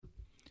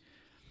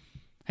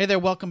Hey there,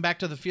 welcome back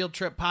to the Field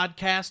Trip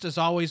Podcast. As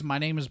always, my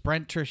name is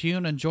Brent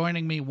Terhune, and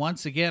joining me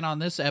once again on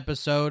this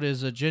episode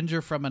is a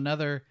ginger from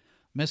another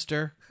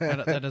Mr.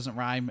 That doesn't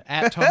rhyme,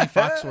 at Tony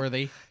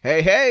Foxworthy.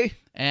 Hey.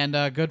 And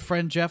good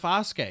friend Jeff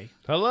Oskey.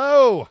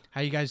 Hello.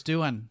 How you guys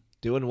doing?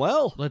 Doing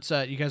well. Let's.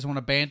 You guys want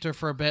to banter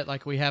for a bit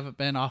like we haven't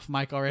been off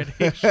mic already?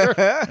 Sure.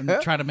 And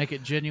try to make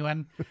it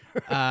genuine.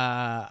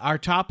 Our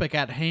topic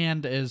at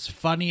hand is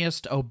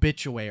funniest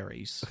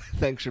obituaries.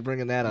 Thanks for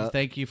bringing that up.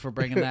 Thank you for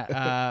bringing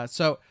that.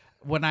 So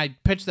when I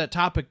pitched that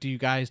topic to you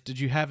guys, did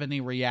you have any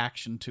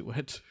reaction to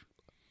it?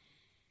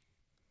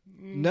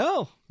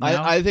 No. No?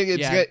 I think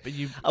it's Yeah, good. but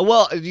you-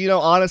 Well,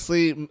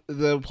 honestly,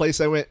 the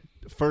place I went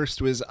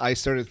first was I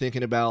started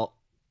thinking about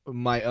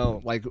my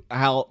own, like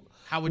how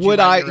would you would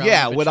write I? your own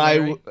Yeah, would I?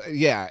 obituary?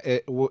 Yeah,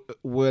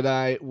 would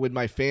I? Would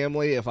my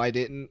family, if I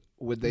didn't,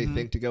 would they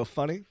think to go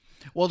funny?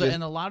 Well,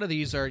 and a lot of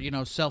these are,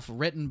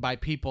 self-written by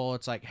people.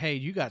 It's like, hey,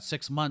 you got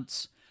 6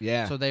 months.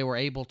 Yeah. So they were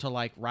able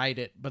to write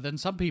it. But then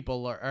some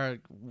people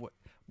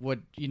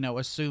would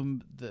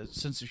assume the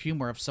sense of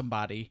humor of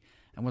somebody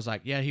and was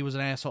like, yeah, he was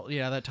an asshole.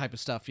 Yeah, that type of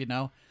stuff,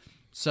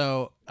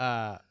 So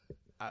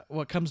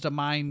what comes to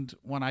mind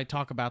when I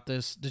talk about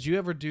this, did you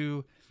ever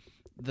do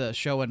the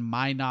show in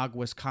Minot,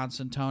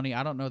 Wisconsin, Tony?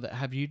 I don't know that.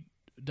 Have you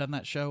done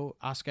that show,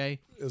 Oskey?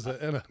 Is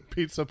it in a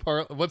pizza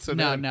parlor? What's it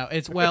in? No.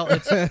 It's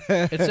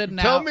in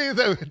now. Tell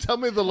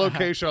me the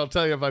location. I'll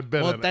tell you if I've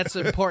been Well, in that's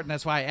important.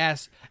 That's why I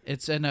asked.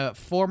 It's in a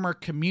former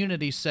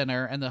community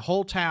center, and the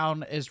whole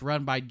town is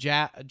run by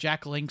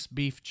Jack Link's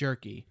beef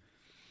jerky.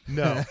 it.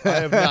 No, I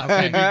have not.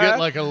 Did you get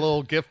like a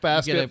little gift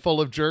basket full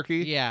of jerky?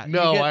 Yeah,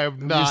 No, you get- I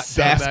have not. Just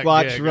done that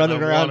Sasquatch gig, running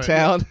and I around want it.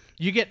 town.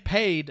 You get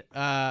paid,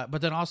 but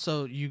then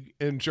also you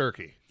in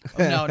jerky.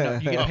 no,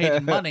 you get paid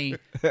in money,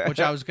 which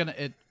I was gonna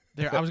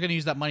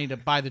use that money to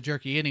buy the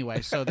jerky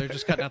anyway. So they're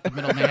just cutting out the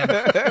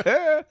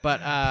middleman.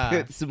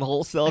 But Some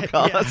wholesale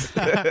costs.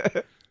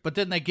 But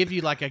then they give you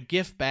like a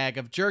gift bag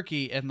of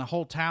jerky, and the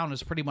whole town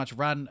is pretty much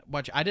run.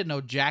 Which I didn't know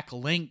Jack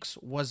Link's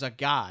was a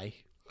guy.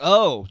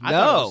 Oh I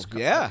thought it no! was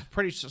Yeah.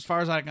 pretty as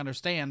far as I can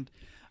understand.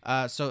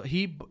 So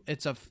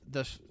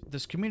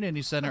this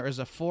community center is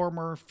a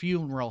former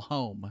funeral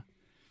home,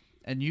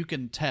 and you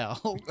can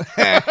tell.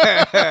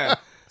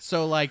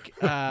 So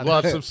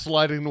Lots of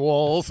sliding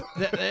walls.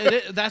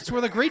 that's where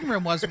the green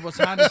room was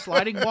behind a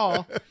sliding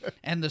wall,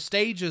 and the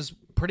stage is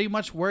pretty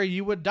much where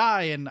you would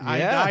die. And I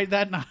died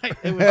that night.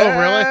 It was,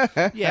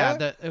 really?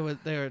 Yeah, it was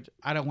there.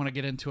 I don't want to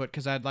get into it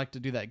because I'd like to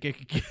do that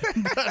gig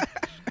again.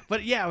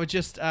 but yeah, it was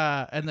just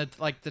and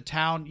the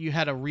town. You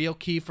had a real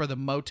key for the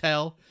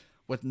motel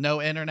with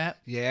no internet.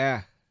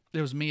 Yeah.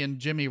 It was me and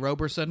Jimmy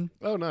Roberson.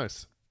 Oh,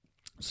 nice.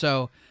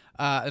 So,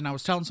 and I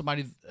was telling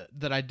somebody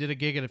that I did a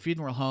gig at a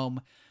funeral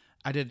home.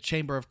 I did a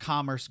Chamber of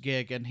Commerce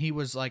gig, and he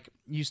was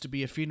used to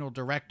be a funeral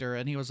director,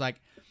 and he was like,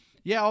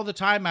 yeah, all the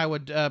time I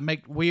would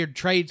make weird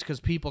trades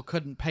because people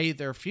couldn't pay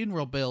their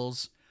funeral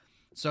bills.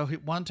 So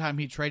one time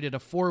he traded a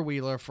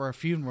 4-wheeler for a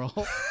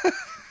funeral.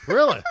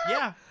 Really?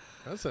 Yeah.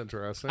 That's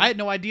interesting. I had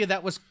no idea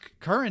that was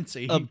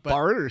currency. A but,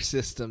 barter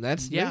system.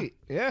 That's neat.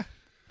 Yeah.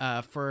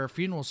 for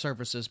funeral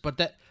services.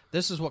 But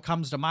this is what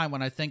comes to mind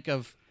when I think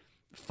of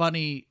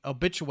funny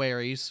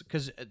obituaries,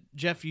 because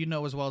Jeff, you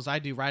know as well as I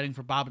do, writing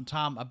for Bob and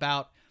Tom,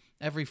 about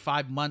every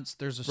 5 months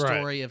there's a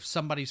story of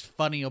somebody's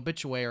funny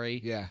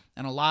obituary. Yeah.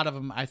 And a lot of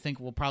them, I think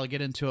we'll probably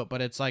get into it,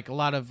 but it's like a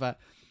lot of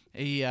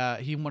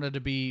he wanted to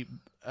be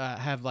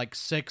have like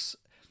 6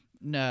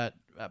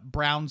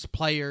 Browns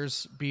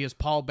players be his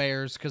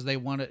pallbearers because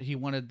he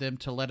wanted them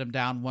to let him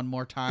down one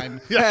more time.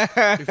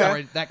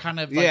 Before that kind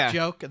of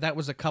joke. That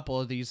was a couple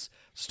of these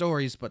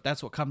stories, but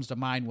that's what comes to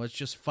mind was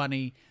just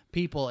funny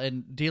people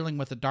and dealing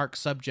with a dark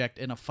subject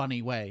in a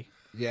funny way.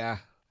 Yeah.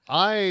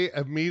 I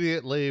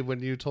immediately, when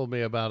you told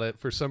me about it,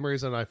 for some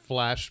reason I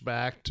flashed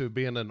back to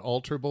being an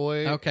altar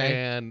boy. Okay.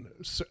 And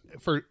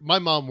for my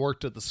mom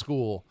worked at the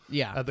school.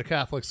 Yeah. At the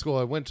Catholic school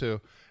I went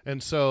to.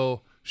 And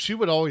so she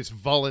would always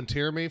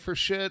volunteer me for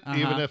shit,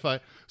 even if oh,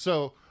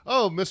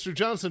 Mr.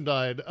 Johnson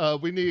died.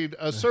 We need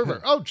a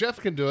server. Oh, Jeff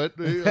can do it.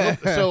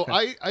 So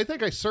I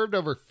think I served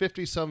over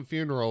 50-some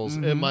funerals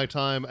in my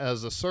time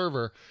as a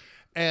server.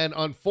 And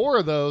on 4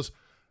 of those,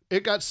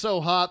 it got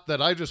so hot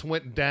that I just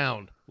went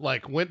down.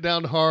 Went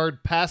down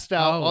hard, passed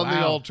out on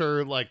the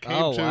altar,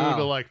 came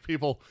to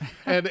people.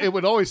 And it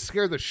would always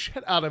scare the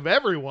shit out of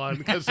everyone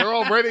because they're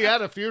already at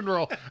a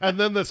funeral. And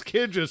then this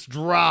kid just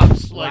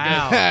drops.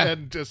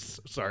 And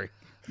just, sorry.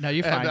 No,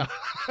 you're fine.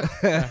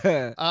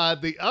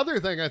 The other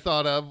thing I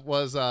thought of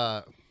was,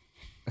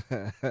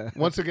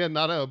 once again,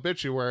 not an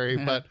obituary,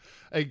 but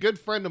a good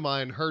friend of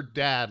mine, her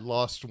dad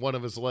lost one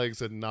of his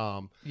legs in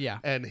Nam. Yeah.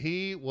 And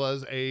he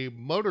was a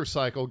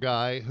motorcycle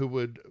guy who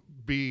would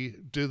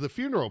do the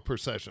funeral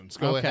processions,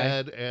 go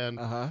ahead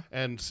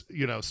and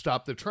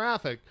stop the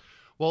traffic.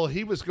 Well,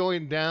 he was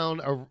going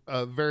down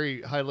a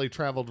very highly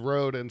traveled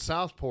road in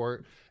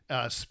Southport,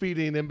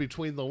 speeding in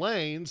between the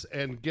lanes,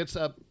 and gets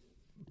up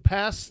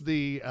past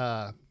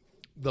the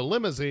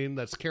limousine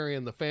that's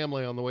carrying the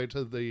family on the way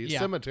to the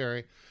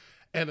cemetery,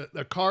 and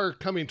a car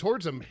coming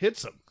towards him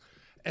hits him.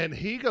 and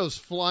he goes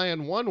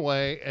flying one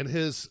way, and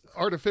his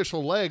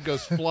artificial leg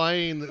goes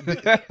flying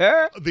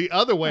the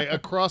other way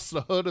across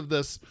the hood of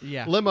this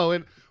limo.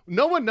 And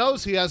no one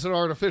knows he has an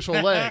artificial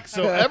leg,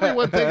 so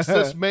everyone thinks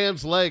this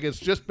man's leg has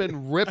just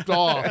been ripped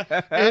off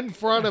in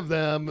front of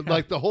them.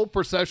 Like the whole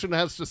procession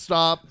has to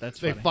stop.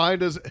 They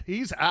find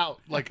he's out.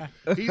 Like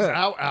he's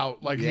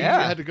out. Like he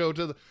had to go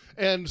to the.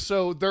 And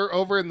so they're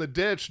over in the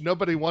ditch.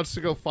 Nobody wants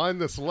to go find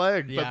this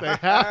leg, but they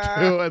have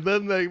to. And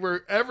then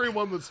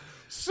everyone was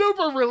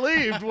super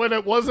relieved when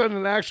it wasn't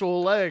an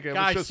actual leg. It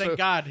Guys, was just thank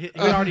God. He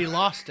already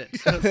lost it.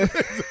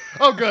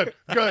 Oh, good.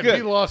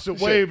 He lost it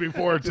way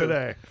before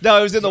today. No,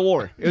 it was in the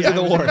war. It was in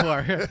the war.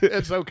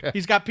 It's okay.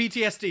 He's got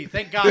PTSD.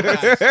 Thank God,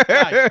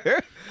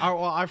 guys.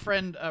 Our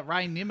friend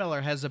Ryan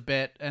Niemiller has a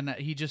bit, and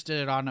he just did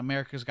it on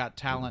America's Got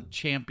Talent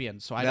Champion,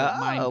 so I don't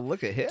mind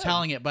look at him.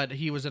 telling it, but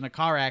he was in a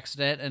car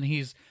accident, and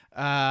he's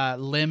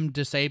limb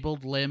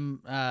disabled,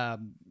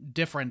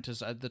 different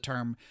is the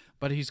term,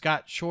 but he's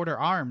got shorter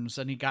arms,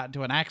 and he got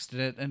into an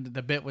accident, and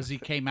the bit was he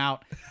came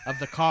out of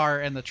the car,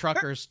 and the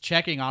trucker's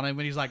checking on him,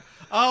 and he's like,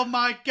 "Oh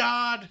my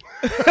God."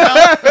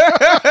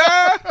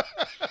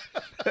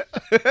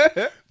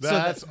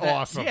 That's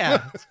awesome.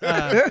 Yeah.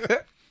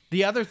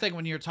 The other thing,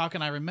 when you were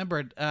talking, I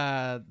remembered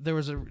there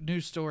was a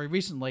news story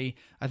recently.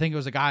 I think it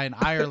was a guy in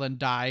Ireland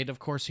died. Of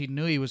course, he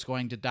knew he was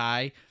going to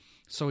die,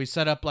 so he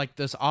set up like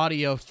this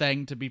audio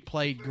thing to be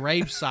played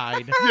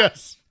graveside.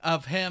 Yes.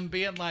 Of him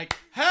being like,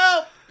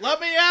 "Help! Let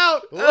me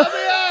out! Let me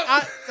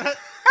out!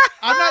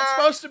 I'm not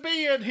supposed to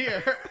be in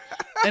here."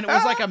 And it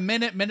was like a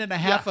minute and a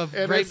half of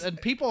grave,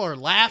 and people are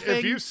laughing.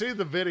 If you see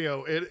the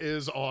video, it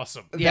is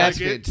awesome. Yeah,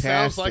 like, it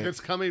sounds like it's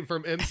coming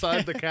from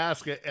inside the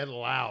casket and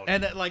loud.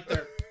 And it, like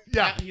they're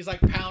he's like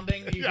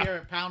pounding. You hear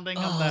it pounding.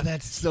 Oh,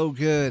 that's so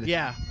good.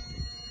 Yeah.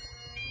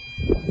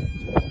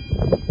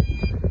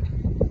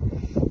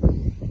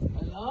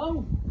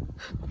 Hello?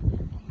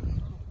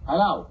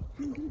 Hello?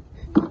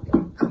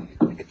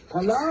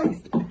 Hello?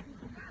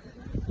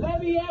 Let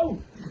me out!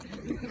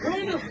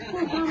 Where the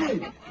fuck am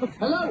I?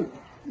 Hello?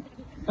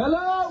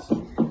 Hello?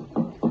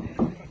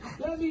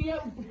 Let me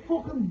out! It's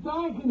fucking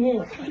dark in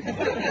here!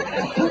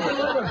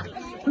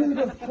 Where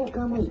the fuck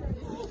am I?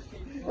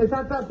 Is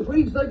that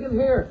priest I can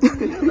hear? The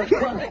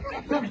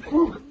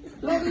fuck?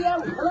 Let me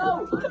out!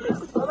 Hello?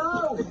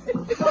 Hello?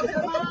 Stop the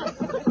mask!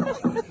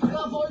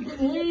 Stop, I can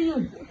hear you!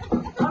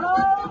 Hello?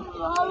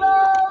 Hello,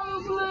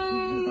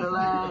 please!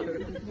 Hello?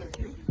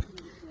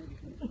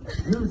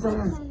 Who's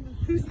there?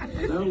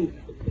 Hello?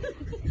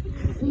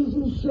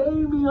 Easy,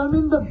 shame me, I'm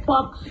in the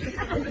box.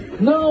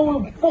 No,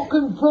 I'm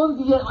fucking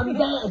front of you, I'm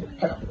dead.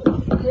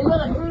 You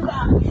gotta hear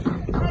that.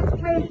 That's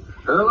me.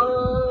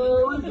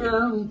 Hello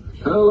again.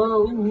 Hello.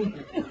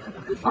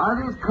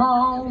 I just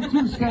called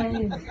to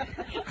say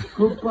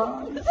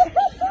goodbye.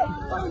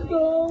 I'm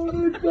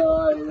going to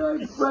die,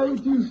 I'm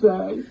afraid to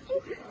say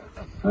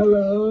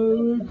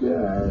hello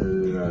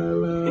again.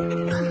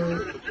 Hello.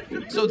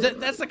 So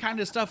that's the kind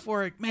of stuff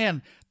where,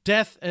 man,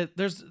 death.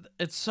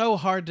 It's so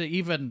hard to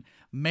even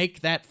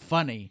make that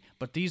funny,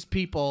 but these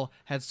people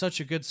had such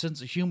a good sense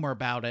of humor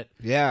about it.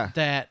 Yeah.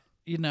 That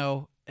you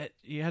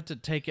had to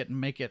take it and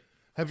make it.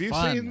 Have you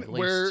fun, seen at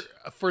where least.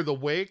 for the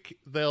wake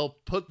they'll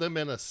put them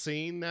in a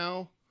scene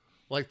now?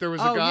 Like there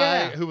was a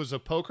guy who was a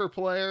poker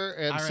player,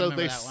 and so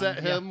they set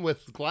him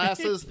with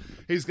glasses.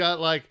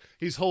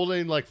 He's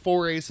holding like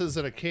 4 aces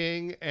and a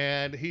king,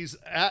 and he's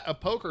at a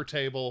poker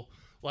table,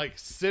 like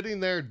sitting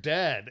there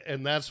dead,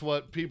 and that's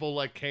what people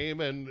like came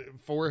and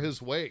for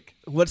his wake.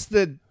 What's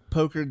the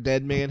poker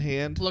dead man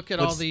hand? Look at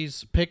all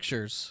these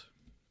pictures.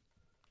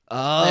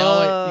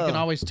 Oh, You can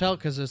always tell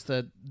because it's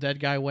the dead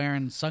guy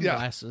wearing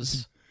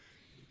sunglasses.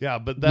 Yeah,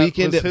 but that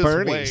Weekend was at his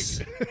Bernie's.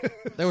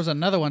 wake. There was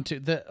another one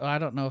too. I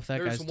don't know if that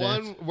There's guy's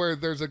one dead. where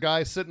there's a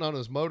guy sitting on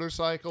his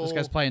motorcycle. This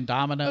guy's playing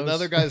dominoes.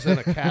 Another guy's in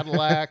a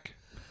Cadillac.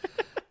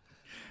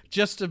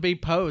 Just to be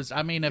posed.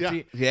 I mean, how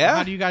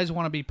do you guys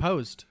want to be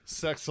posed?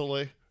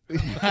 Sexily.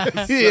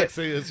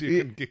 Sexy as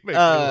you can make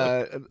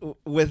it look.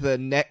 With a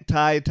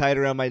necktie tied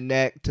around my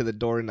neck to the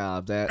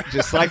doorknob. That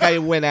just like I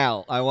went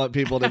out. I want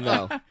people to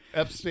know.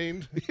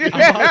 Epstein.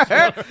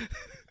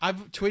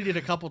 I've tweeted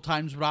a couple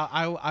times, but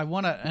I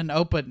want an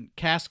open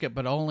casket,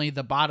 but only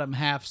the bottom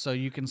half, so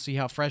you can see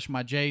how fresh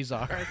my J's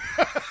are.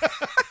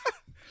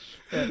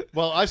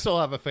 Well, I still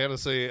have a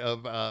fantasy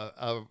of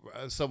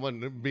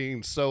someone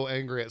being so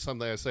angry at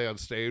something I say on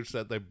stage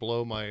that they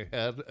blow my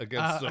head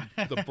against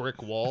the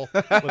brick wall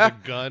with a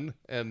gun,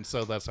 and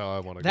so that's how I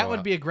want to go. That would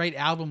out. be a great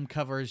album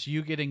cover, is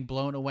you getting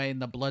blown away in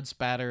the blood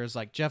spatter is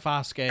like, Jeff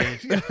Oskey,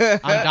 I'm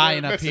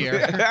dying up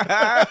here.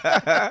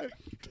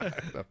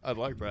 I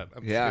like that.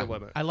 I'm Yeah.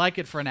 feeling it. I like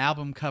it for an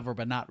album cover,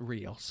 but not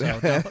real. So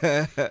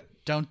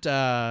don't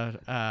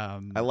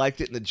I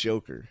liked it in the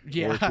Joker.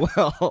 Yeah. Worked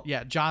well.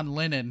 yeah, John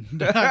Lennon.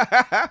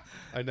 I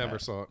never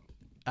saw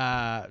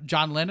it.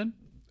 John Lennon?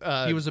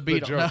 He was a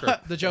The Beatle. Joker. No,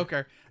 the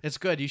Joker. It's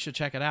good. You should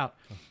check it out.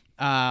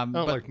 I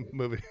don't like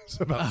movies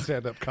about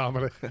stand-up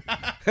comedy.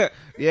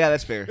 Yeah,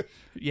 that's fair.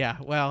 Yeah,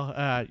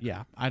 well,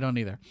 yeah, I don't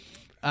either.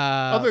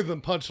 Other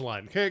than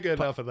Punchline. Can't get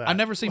enough of that. I've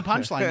never seen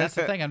Punchline. That's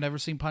the thing. I've never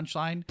seen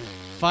Punchline.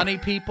 Funny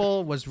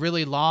People was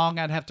really long.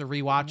 I'd have to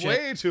rewatch it.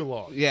 Way too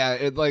long.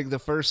 Yeah, like the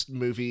first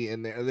movie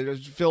in there, I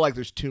feel like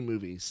there's two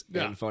movies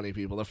Yeah. in Funny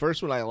People. The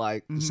first one I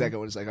like. The second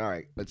one is like, all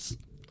right, let's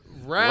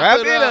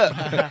Wrap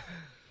wrap it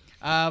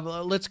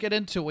up. Let's get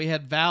into it. We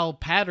had Val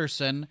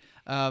Patterson.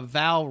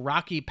 Val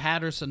Rocky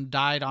Patterson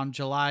died on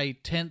July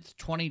 10th,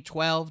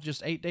 2012,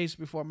 just 8 days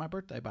before my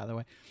birthday, by the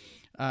way.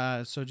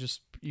 So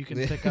just you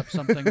can pick up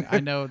something. I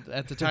know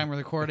at the time we're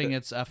recording,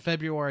 it's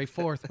February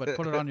 4th, but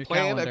put it on your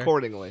Plan calendar.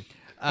 accordingly.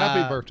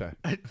 Happy birthday.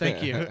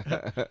 Thank you.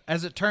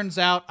 As it turns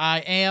out, I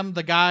am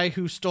the guy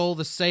who stole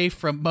the safe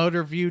from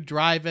Motorview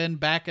Drive-In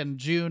back in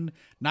June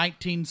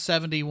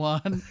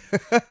 1971.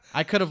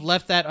 I could have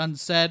left that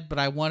unsaid, but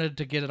I wanted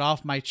to get it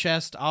off my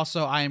chest.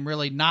 Also, I am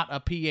really not a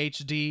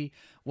PhD.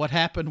 What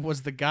happened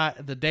was the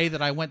day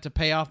that I went to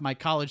pay off my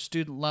college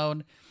student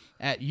loan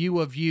at U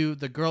of U,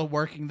 the girl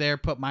working there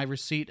put my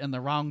receipt in the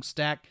wrong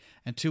stack,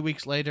 and 2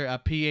 weeks later, a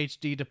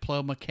PhD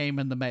diploma came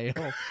in the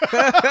mail.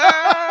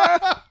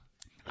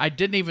 I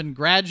didn't even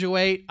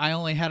graduate. I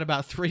only had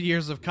about 3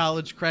 years of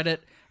college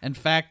credit. In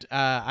fact,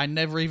 I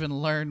never even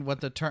learned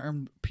what the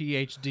term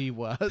PhD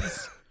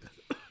was.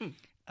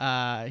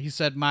 He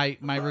said, my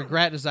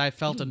regret is I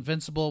felt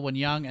invincible when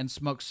young and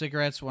smoked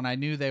cigarettes when I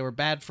knew they were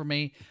bad for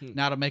me.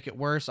 Now to make it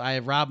worse, I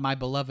have robbed my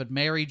beloved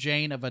Mary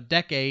Jane of a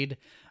decade.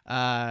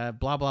 Blah,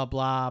 blah,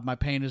 blah. My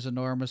pain is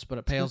enormous, but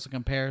it pales in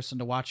comparison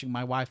to watching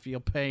my wife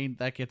feel pain.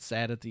 That gets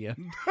sad at the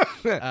end.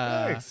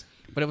 Nice.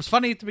 But it was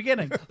funny at the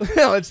beginning.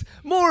 Well, it's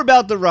more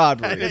about the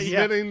robbery.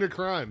 Admitting the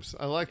crimes.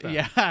 I like that.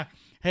 Yeah.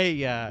 Hey,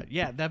 yeah,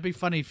 that'd be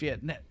funny if you.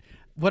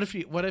 What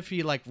if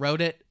you like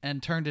wrote it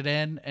and turned it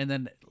in and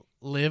then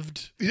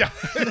lived, Yeah.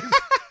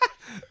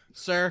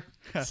 Sir.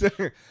 sir?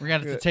 We're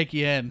gonna have to take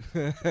you in.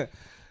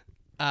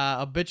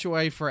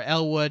 Obituary for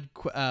Elwood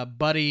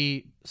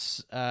Buddy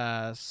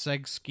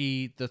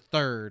Segsky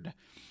III.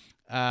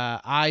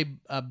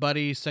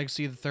 Buddy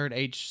Segsky III,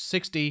 age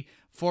 60,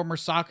 former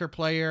soccer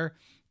player,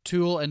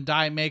 tool and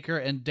die maker,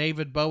 and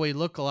David Bowie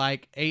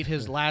lookalike, ate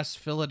his last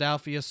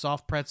Philadelphia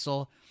soft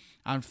pretzel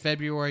on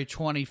February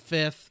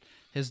 25th.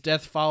 His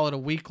death followed a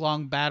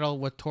week-long battle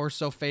with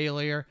torso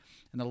failure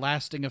and the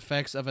lasting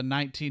effects of a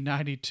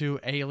 1992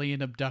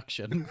 alien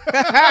abduction.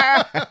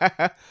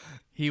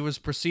 He was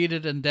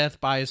preceded in death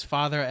by his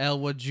father,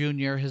 Elwood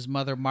Jr., his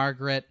mother,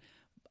 Margaret.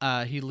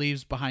 He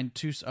leaves behind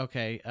two...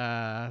 Okay,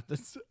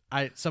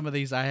 some of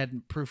these I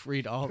hadn't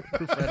proofread all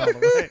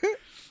the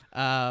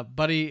way.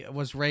 Buddy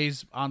was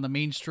raised on the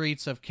mean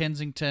streets of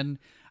Kensington.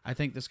 I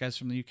think this guy's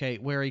from the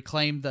UK, where he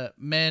claimed that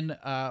men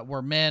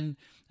were men,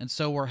 and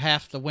so were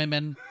half the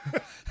women.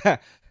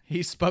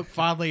 He spoke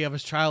fondly of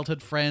his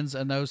childhood friends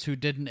and those who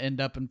didn't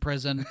end up in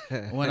prison.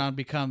 Went on to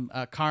become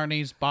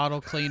carnies, bottle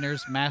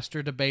cleaners,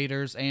 master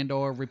debaters, and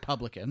or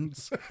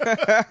Republicans.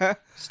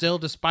 Still,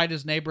 despite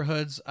his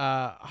neighborhood's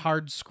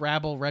hard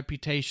scrabble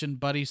reputation,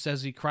 Buddy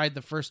says he cried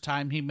the first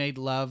time he made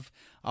love,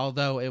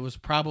 although it was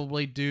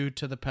probably due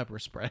to the pepper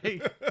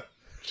spray.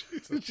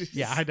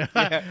 Yeah, I know.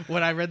 Yeah.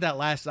 When I read that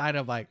last night,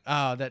 I'm like,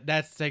 oh,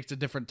 that takes a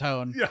different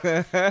tone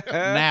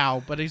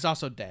now. But he's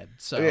also dead,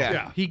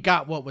 so he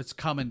got what was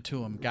coming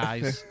to him,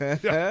 guys.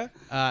 A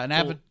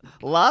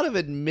lot of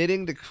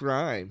admitting to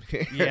crime.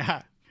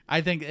 Yeah,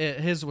 I think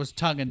his was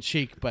tongue in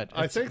cheek, but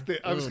I think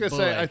I was gonna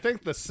say I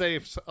think the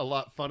safe's a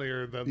lot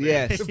funnier than the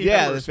Yes, the yeah,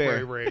 pepper that's spray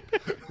fair. rape.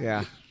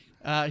 Yeah.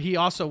 he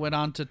also went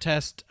on to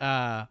test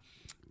a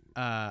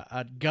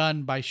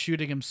gun by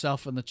shooting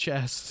himself in the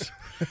chest.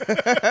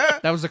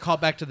 That was a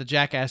callback to the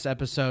Jackass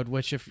episode,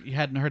 which if you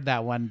hadn't heard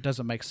that one,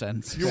 doesn't make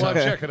sense. You want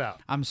to check it out?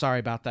 I'm sorry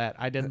about that.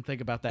 I didn't think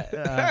about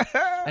that.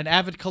 An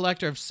avid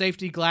collector of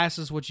safety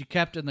glasses, which he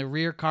kept in the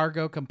rear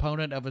cargo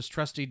component of his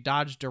trusty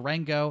Dodge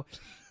Durango.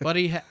 But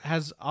he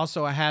has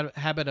also a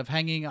habit of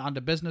hanging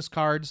onto business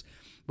cards,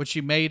 which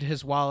he made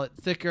his wallet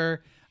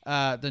thicker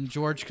than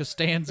George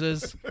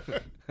Costanza's,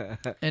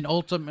 and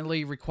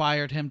ultimately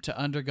required him to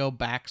undergo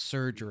back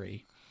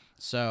surgery.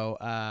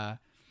 So,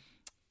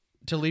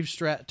 to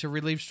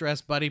relieve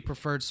stress, Buddy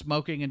preferred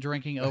smoking and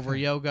drinking over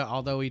yoga,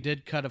 although he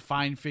did cut a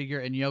fine figure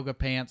in yoga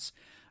pants,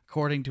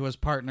 according to his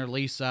partner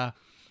Lisa,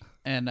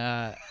 and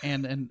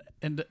an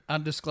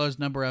undisclosed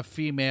number of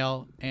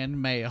female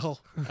and male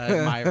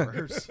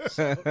admirers.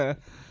 So,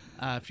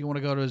 if you want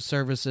to go to his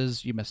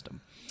services, you missed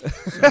him.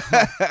 So,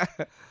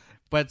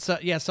 but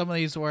some of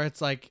these where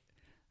it's like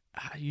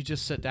you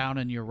just sit down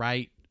and you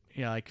write,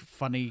 like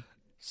funny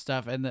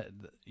stuff, and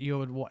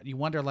you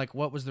wonder like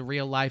what was the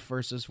real life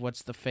versus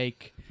what's the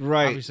fake.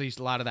 Right. Obviously,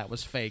 a lot of that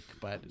was fake,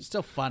 but it's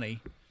still funny.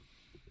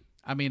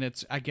 I mean,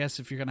 I guess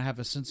if you're gonna have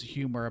a sense of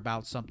humor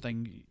about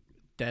something,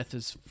 death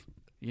is,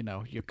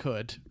 you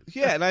could.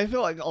 Yeah, and I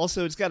feel like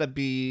also it's got to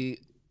be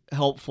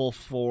helpful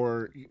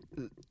for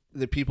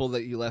the people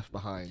that you left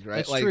behind,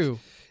 right? That's true.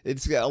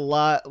 It's got a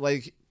lot.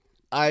 Like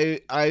I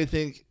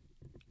think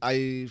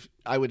I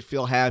would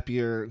feel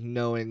happier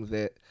knowing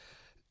that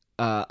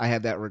I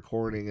had that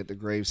recording at the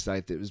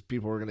gravesite that was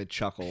people were going to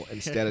chuckle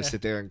instead of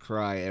sit there and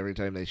cry every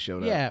time they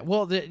showed up. Yeah,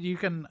 well, you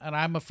can, and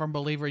I'm a firm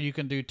believer you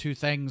can do two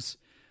things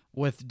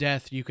with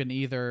death. You can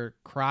either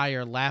cry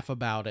or laugh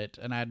about it,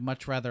 and I'd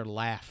much rather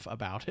laugh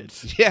about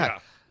it. Yeah.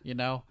 You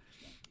know?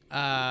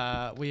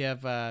 We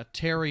have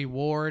Terry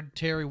Ward.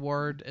 Terry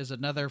Ward is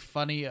another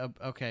funny,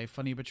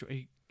 but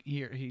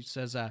he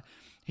says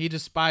he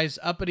despised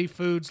uppity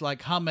foods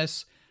like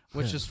hummus,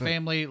 which his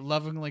family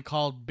lovingly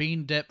called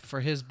bean dip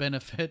for his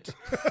benefit,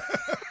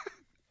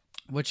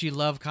 which he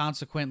loved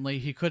consequently.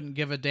 He couldn't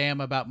give a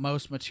damn about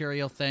most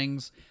material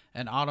things,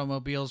 and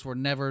automobiles were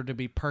never to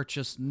be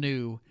purchased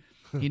new.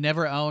 He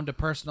never owned a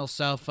personal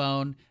cell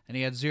phone, and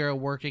he had zero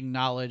working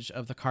knowledge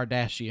of the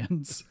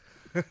Kardashians.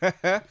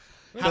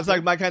 Sounds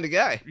like my kind of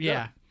guy.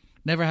 Yeah.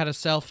 Never had a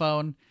cell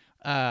phone.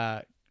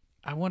 I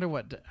wonder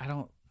what I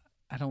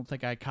don't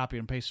think I copied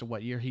and pasted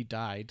what year he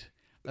died.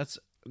 That's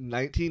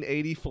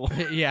 1984.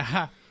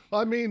 yeah.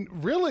 I mean,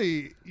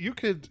 really,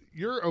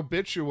 your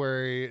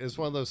obituary is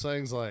one of those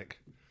things like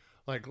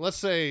let's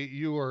say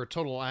you were a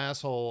total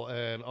asshole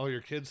and all your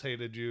kids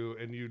hated you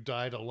and you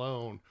died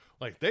alone.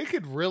 Like, they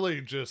could really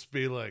just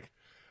be like,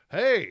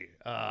 hey,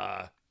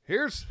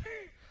 here's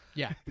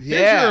Yeah.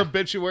 your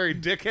obituary,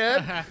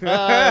 dickhead.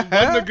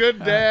 Wasn't a good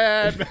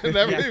dad. And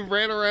everything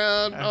ran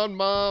around on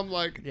mom.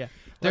 Like, Yeah.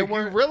 like you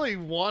really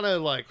want to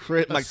my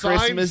assign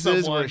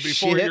Christmases someone were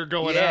before shit. you're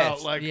going Yes.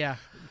 out. Like, Yeah.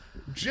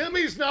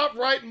 Jimmy's not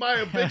writing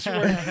my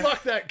obituary.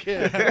 Fuck that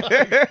kid.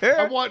 Like,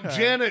 I want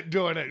Janet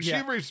doing it.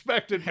 Yeah. She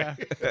respected me.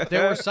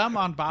 There were some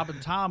on Bob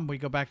and Tom, we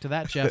go back to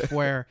that, Jeff,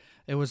 where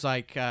it was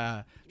like,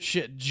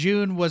 shit,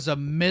 June was a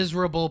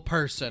miserable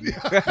person.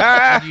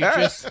 And you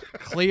just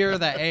clear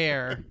the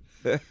air.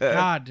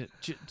 God,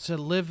 to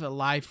live a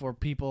life where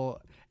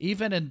people,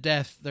 even in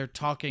death, they're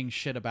talking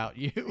shit about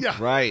you. Yeah.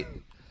 Right.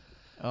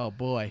 Oh,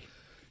 boy.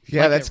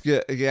 Yeah, that's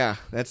good. Yeah,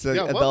 that's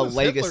Yeah, what the was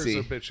Hitler's legacy.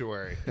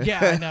 obituary? Yeah,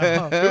 I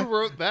know. Who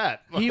wrote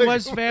that? He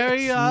was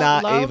very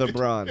Not loved. Ava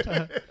Braun.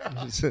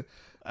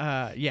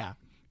 Yeah.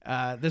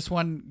 This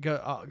one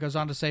goes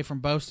on to say, from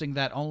boasting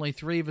that only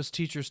 3 of his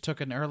teachers took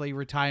an early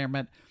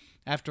retirement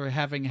after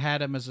having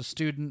had him as a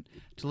student,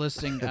 to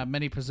listing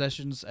many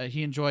possessions.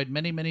 He enjoyed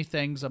many, many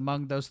things.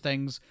 Among those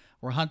things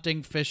were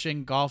hunting,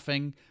 fishing,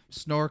 golfing,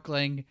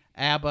 snorkeling,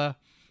 ABBA,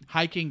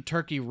 hiking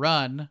Turkey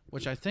Run,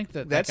 which I think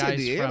that That's guy's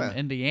Indiana. from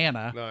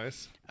Indiana.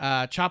 Nice.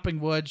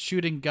 Chopping wood,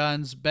 shooting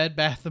guns, Bed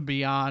Bath &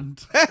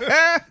 Beyond,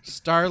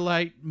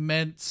 Starlight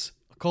Mints,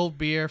 cold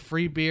beer,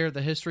 free beer,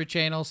 the History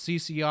Channel,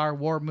 CCR,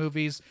 war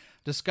movies,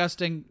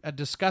 discussing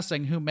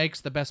who makes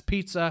the best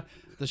pizza,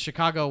 the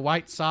Chicago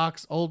White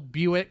Sox, old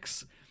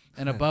Buicks,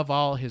 and above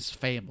all, his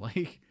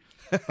family.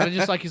 But it's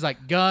just like he's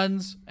like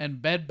guns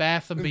and Bed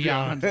Bath &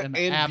 Beyond and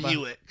ABBA.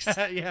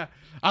 Buicks. Yeah,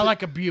 I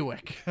like a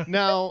Buick.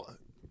 Now,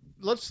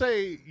 let's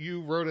say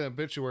you wrote an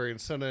obituary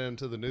and sent it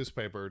into the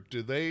newspaper.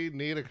 Do they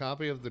need a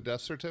copy of the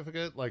death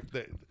certificate? Like,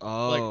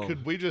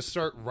 could we just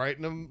start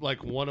writing them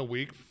like one a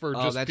week for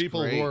just that's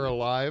people great. who are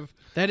alive?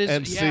 That is,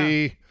 and yeah.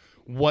 see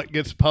what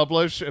gets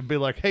published and be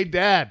like, "Hey,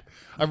 Dad,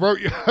 I wrote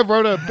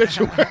an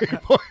obituary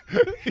for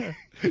you.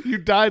 You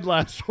died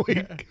last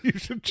week. You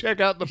should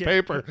check out the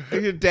paper."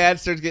 And your dad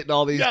starts getting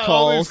all these Yeah,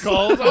 calls.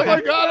 all these calls. Oh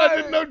my God, I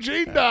didn't know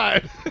Gene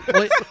died.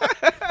 Well,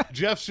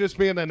 Jeff's just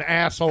being an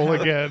asshole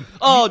again.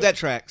 Oh, that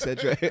tracks. That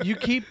tracks. you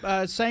keep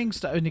saying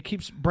stuff, and it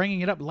keeps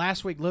bringing it up.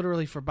 Last week,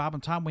 literally for Bob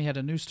and Tom, we had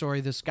a news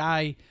story. This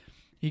guy,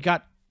 he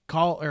got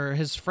called, or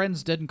his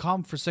friends didn't call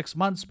him for 6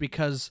 months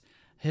because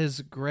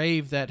his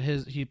grave that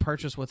he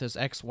purchased with his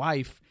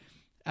ex-wife,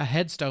 a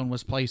headstone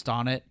was placed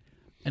on it,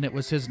 and it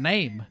was his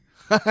name.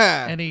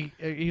 And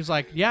he's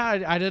like, yeah,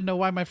 I didn't know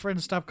why my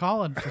friends stopped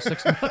calling for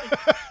 6 months.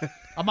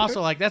 I'm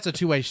also like, that's a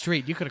two-way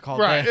street. You could have called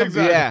Right, them.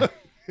 exactly. Yeah.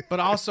 But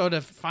also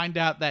to find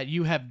out that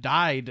you have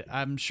died,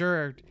 I'm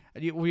sure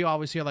we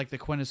always hear like the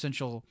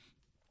quintessential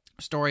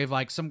story of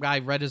like some guy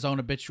read his own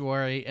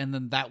obituary and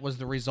then that was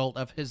the result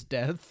of his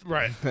death.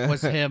 Right.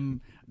 Was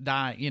him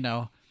dying, you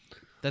know.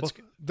 That's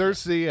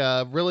There's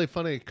the really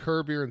funny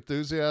Curb Your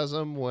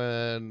Enthusiasm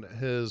when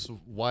his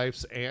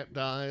wife's aunt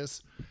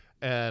dies,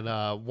 and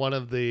one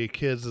of the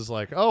kids is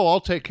like, "Oh, I'll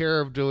take care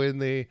of doing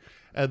the,"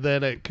 and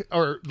then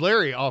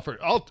Larry offered,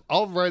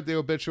 "I'll write the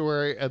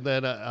obituary," and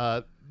then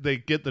they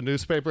get the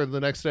newspaper, and the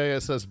next day it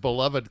says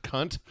 "beloved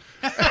cunt,"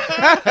 and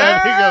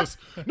he goes,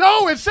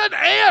 "No, it said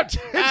aunt.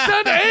 It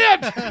said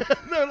aunt."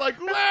 And they're like,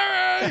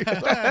 "Larry."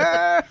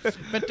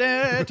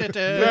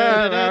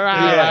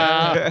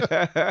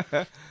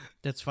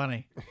 That's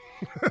funny.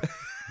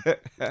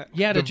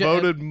 Yeah,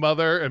 Devoted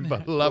mother and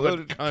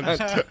beloved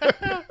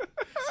cunt.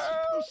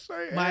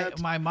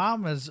 my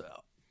mom is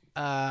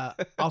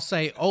I'll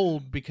say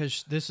old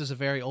because this is a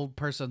very old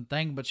person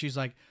thing, but she's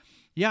like,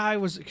 yeah, I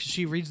was.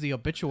 She reads the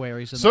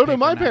obituaries. In So the do paper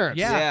my now. parents.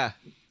 Yeah. Yeah.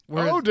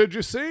 Whereas- Oh, did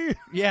you see?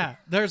 Yeah,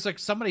 there's like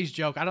somebody's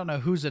joke. I don't know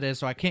whose it is,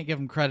 so I can't give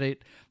him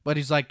credit. But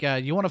he's like,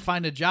 you want to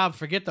find a job?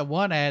 Forget the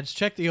one ads.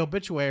 Check the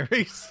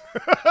obituaries.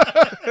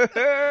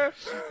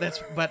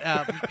 That's. But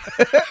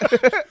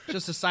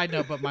just a side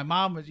note. But my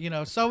mom was,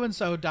 so and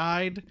so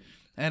died,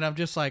 And I'm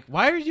just like,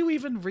 why are you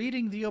even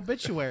reading the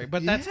obituary?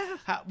 But that's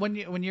how, when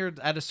you're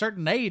at a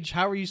certain age,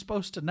 how are you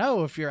supposed to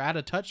know if you're out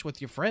of touch with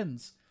your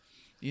friends?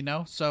 You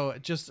know, so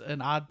just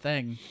an odd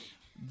thing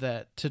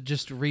that to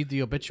just read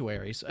the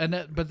obituaries.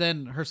 But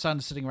then her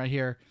son's sitting right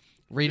here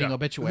reading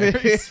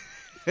obituaries.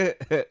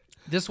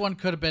 This one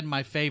could have been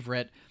my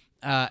favorite.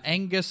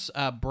 Angus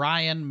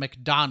Brian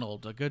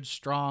MacDonald, a good,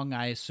 strong,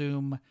 I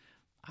assume,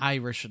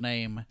 Irish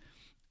name.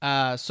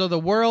 So the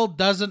world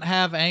doesn't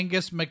have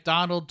Angus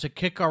MacDonald to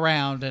kick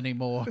around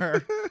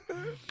anymore.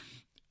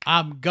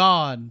 I'm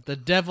gone. The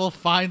devil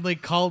finally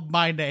called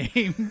my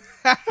name.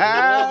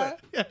 I love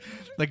it.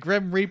 The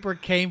Grim Reaper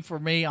came for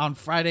me on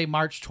Friday,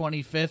 March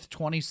 25th,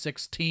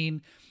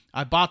 2016.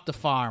 I bought the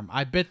farm.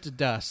 I bit the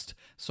dust.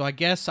 So I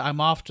guess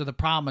I'm off to the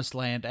promised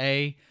land,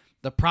 eh?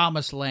 The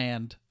promised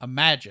land.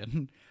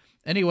 Imagine.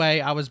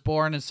 Anyway, I was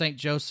born in St.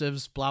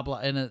 Joseph's, blah, blah.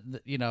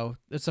 And,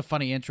 it's a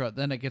funny intro.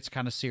 Then it gets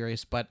kind of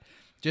serious. But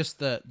just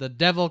the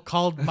devil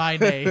called my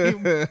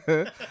name.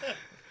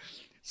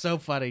 So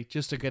funny.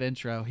 Just a good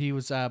intro. He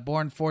was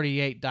born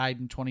 1948, died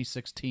in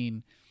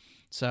 2016.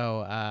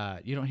 So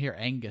you don't hear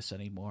Angus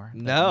anymore.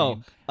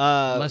 No.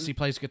 Unless he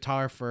plays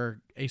guitar for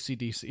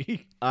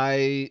AC/DC.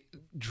 I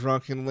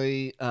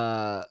drunkenly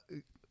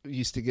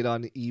used to get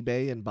on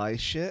eBay and buy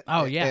shit.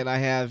 Oh, yeah. And I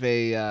have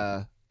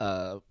a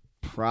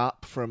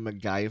prop from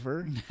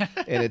MacGyver,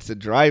 and it's a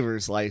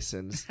driver's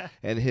license.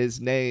 And his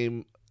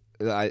name,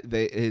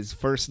 his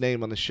first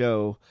name on the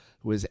show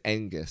was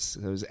Angus.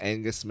 It was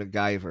Angus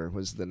MacGyver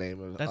was the name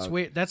of. That's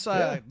weird. That's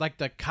like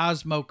the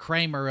Cosmo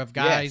Kramer of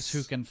guys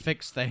who can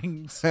fix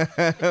things.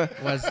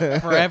 Was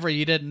forever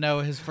you didn't know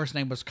his first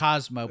name was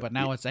Cosmo, but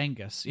now it's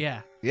Angus.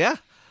 Yeah. Yeah.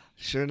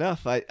 Sure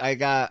enough, I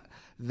got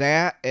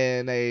that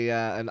and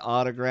an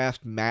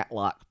autographed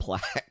Matlock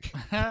plaque.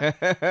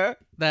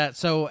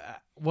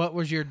 What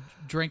was your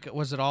drink?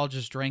 Was it all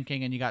just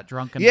drinking and you got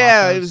drunk? And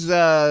it was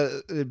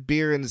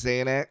beer and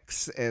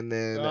Xanax, and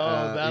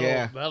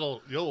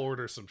then you'll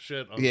order some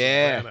shit on some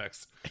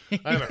Xanax.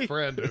 I have a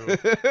friend who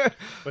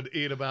would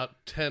eat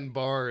about 10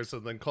 bars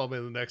and then call me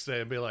the next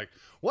day and be like,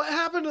 "What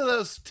happened to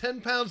those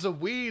 10 pounds of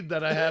weed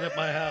that I had at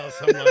my house?"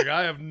 I'm like,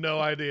 "I have no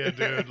idea,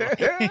 dude.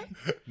 Like,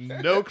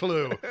 no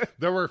clue.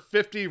 There were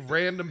 50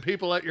 random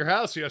people at your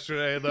house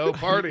yesterday, though,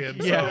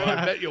 partying. So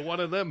I bet you one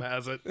of them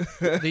has it."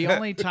 The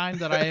only time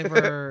that I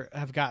ever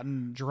have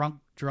gotten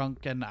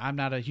drunk, and I'm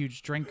not a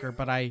huge drinker,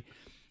 but I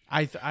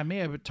may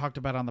have talked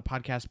about it on the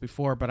podcast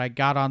before, but I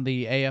got on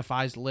the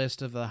AFI's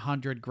list of the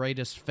 100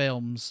 greatest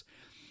films,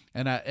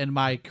 and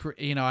I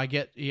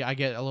get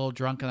a little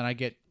drunk, and then I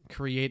get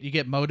you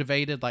get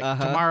motivated. Like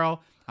tomorrow,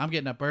 I'm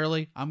getting up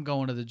early. I'm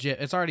going to the gym.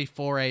 It's already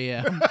 4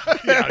 a.m.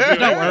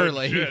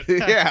 Early.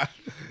 Yeah,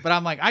 but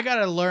I'm like, I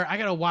gotta learn. I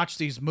gotta watch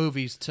these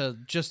movies to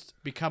just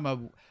become a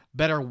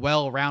better,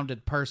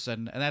 well-rounded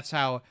person, and that's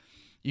how.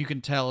 You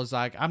can tell is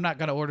like, I'm not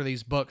going to order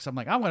these books. I'm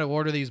like, I'm going to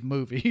order these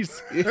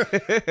movies.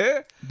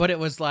 But it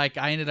was like,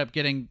 I ended up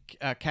getting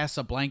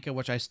Casablanca,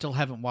 which I still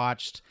haven't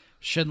watched,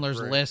 Schindler's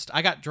List.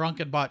 I got drunk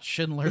and bought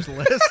Schindler's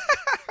List.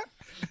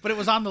 But it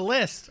was on the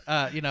list,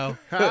 of the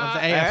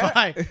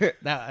AFI.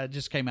 That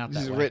just came out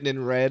that way. Written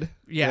in red.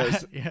 Yeah.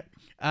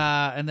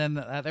 And then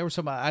there were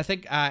some, I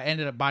think I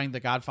ended up buying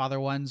the Godfather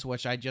ones,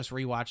 which I just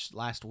rewatched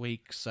last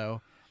week. So.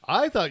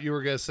 I thought you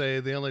were going to say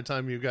the only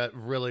time you got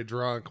really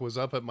drunk was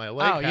up at my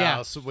lake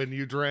house when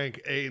you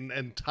drank an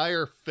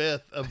entire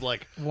fifth of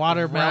like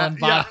watermelon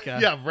vodka.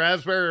 Yeah,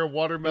 raspberry or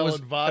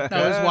watermelon vodka.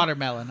 No, it was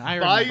watermelon. I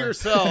remember. By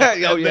yourself.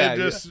 Then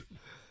just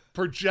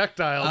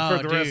projectile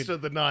for the rest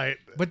of the night.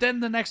 But then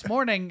the next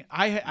morning,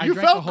 I you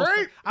drank felt the whole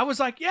great. I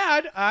was like,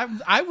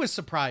 I was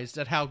surprised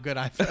at how good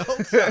I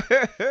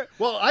felt.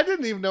 Well, I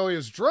didn't even know he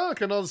was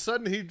drunk, and all of a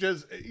sudden he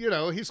just,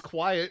 he's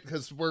quiet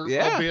because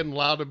we're all being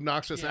loud,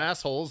 obnoxious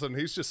assholes, and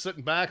he's just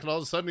sitting back, and all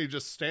of a sudden he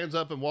just stands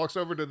up and walks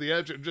over to the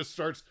edge and just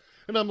starts,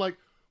 and I'm like,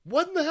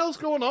 what in the hell's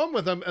going on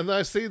with him? And then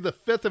I see the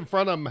fifth in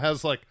front of him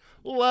has like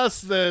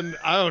less than,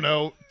 I don't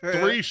know,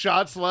 3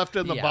 shots left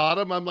in the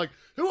bottom. I'm like,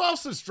 who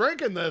else is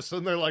drinking this?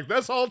 And they're like,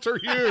 that's Alter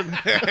Hune.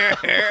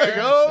 Like,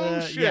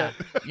 oh, shit.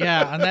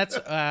 Yeah, and that's,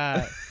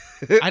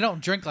 I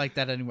don't drink like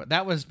that anymore.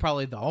 That was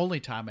probably the only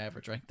time I ever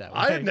drank that way.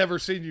 I had never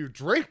seen you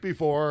drink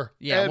before.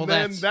 Yeah, and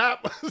then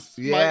that was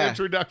my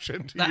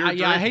introduction to your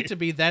drinking. I hate to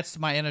be, that's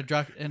my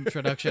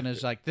introduction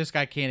is like, this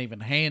guy can't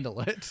even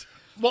handle it.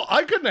 Well,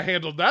 I couldn't have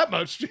handled that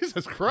much.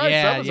 Jesus Christ,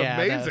 that was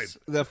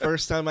amazing. The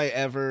first time I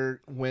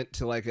ever went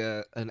to like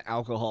an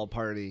alcohol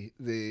party,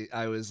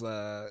 I was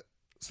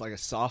it's like a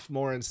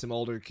sophomore, and some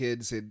older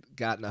kids had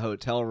gotten a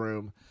hotel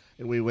room,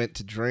 and we went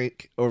to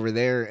drink over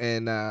there,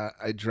 and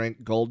I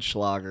drank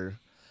Goldschlager,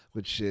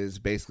 which is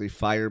basically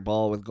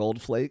Fireball with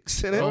gold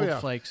flakes in it. Gold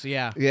flakes,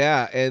 yeah.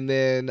 Yeah, and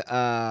then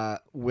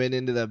went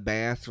into the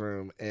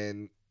bathroom,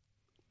 and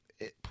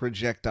it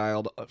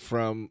projectiled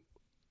from...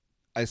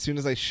 As soon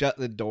as I shut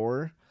the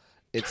door,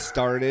 it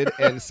started,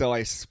 and so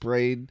I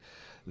sprayed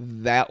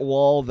that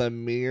wall, the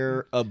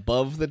mirror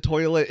above the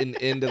toilet, and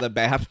into the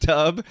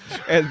bathtub,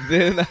 and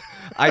then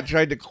I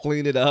tried to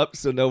clean it up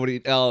so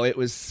nobody. Oh, it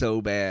was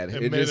so bad.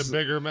 It made a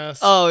bigger mess.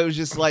 Oh, it was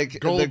just like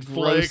Gold the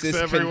flakes grossest,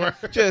 everywhere.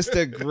 just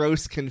a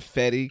gross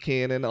confetti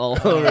cannon all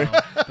over.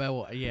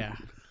 But yeah,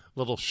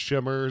 Little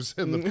shimmers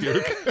in the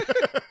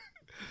puke.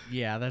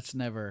 yeah, that's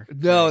never.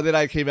 No, then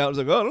I came out and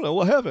was like, oh, I don't know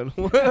what happened.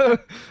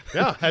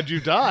 Yeah, had you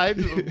died,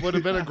 it would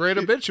have been a great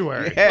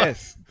obituary.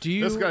 Yes. Do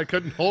you? This guy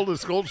couldn't hold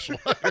his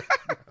Goldschlager.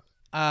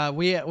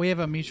 We have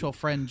a mutual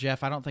friend,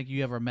 Jeff. I don't think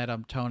you ever met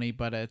him, Tony,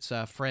 but it's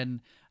a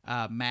friend,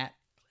 Matt.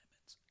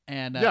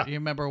 And Yeah. you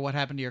remember what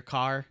happened to your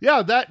car?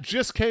 Yeah, that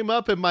just came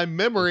up in my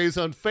memories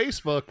on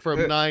Facebook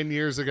from 9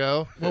 years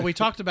ago. Well, we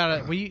talked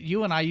about it.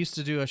 You and I used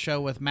to do a show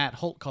with Matt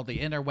Holt called the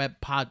Interweb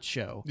Pod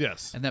Show.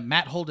 Yes. And that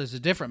Matt Holt is a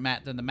different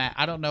Matt than the Matt.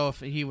 I don't know if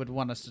he would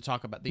want us to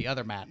talk about the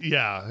other Matt.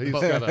 Yeah,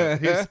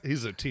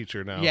 he's a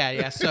teacher now.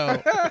 Yeah.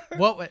 So,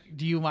 what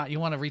do you want? You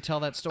want to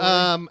retell that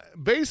story?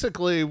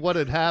 Basically, what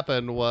had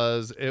happened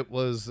was I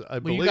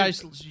well, believe you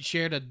guys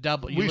shared a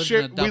double. You we lived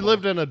shared. in a double. We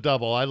lived in a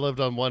double. I lived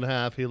on one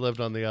half. He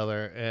lived on the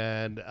other.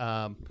 And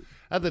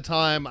at the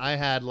time, I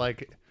had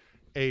like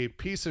a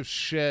piece of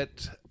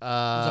shit. It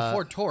was a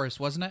Ford Taurus,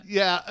 wasn't it?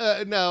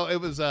 Yeah, no, it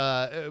was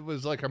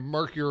like a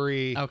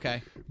Mercury.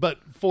 Okay. But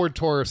Ford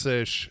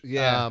Taurus-ish.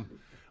 Yeah.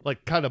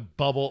 Like kind of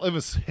bubble. It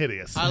was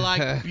hideous. I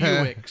like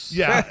Buicks.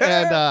 Yeah,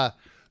 and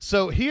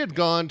so he had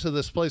gone to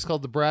this place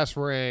called the Brass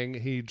Ring.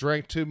 He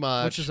drank too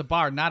much, Which is a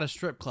bar, not a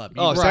strip club.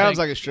 Oh, You sounds drink-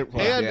 like a strip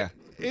club. and Yeah.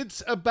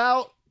 it's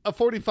about a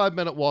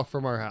 45-minute walk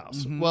from our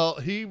house. Mm-hmm. Well,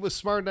 he was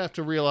smart enough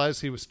to realize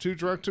he was too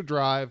drunk to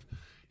drive.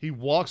 He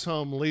walks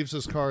home, leaves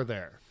his car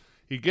there.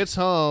 He gets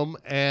home,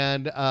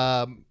 and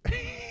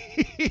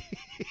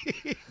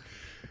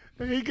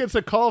he gets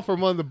a call from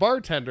one of the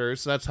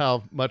bartenders. That's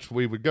how much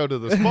we would go to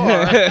this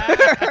bar.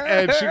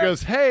 And she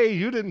goes, hey,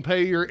 you didn't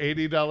pay your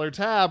 $80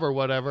 tab or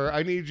whatever.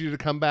 I need you to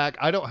come back.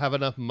 I don't have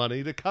enough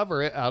money to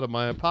cover it out of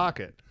my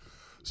pocket.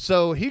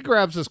 So he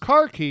grabs his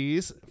car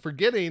keys,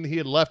 forgetting he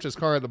had left his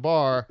car at the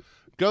bar,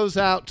 goes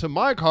out to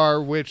my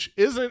car, which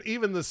isn't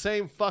even the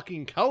same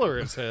fucking color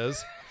as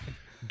his,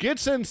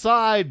 gets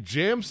inside,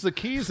 jams the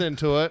keys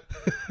into it,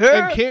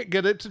 and can't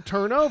get it to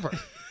turn over.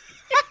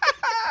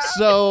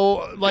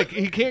 So, like,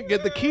 he can't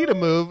get the key to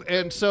move,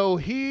 and so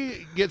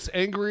he gets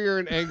angrier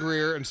and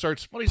angrier and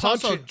starts Well, he's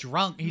punching. also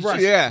drunk. He's Right.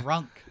 just Yeah.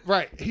 drunk.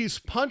 Right. He's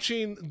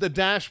punching the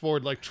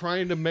dashboard, like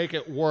trying to make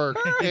it work.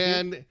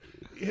 And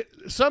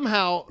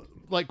somehow,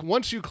 like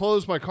once you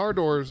close my car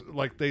doors,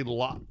 like they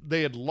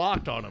had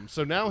locked on him.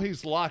 So now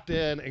he's locked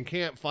in and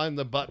can't find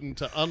the button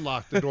to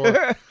unlock the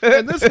door.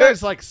 And this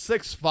guy's like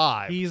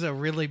 6'5".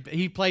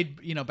 He played,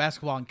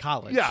 basketball in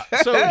college. Yeah.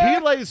 So he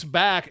lays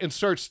back and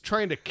starts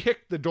trying to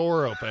kick the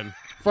door open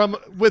from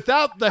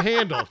without the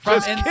handle,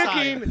 just inside.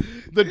 kicking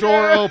the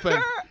door open.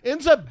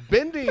 Ends up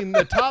bending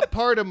the top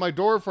part of my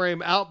door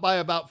frame out by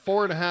about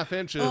 4.5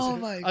 inches,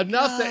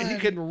 enough that he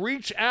can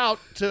reach out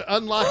to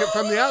unlock it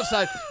from the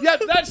outside.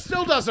 Yet that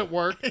still doesn't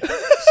work.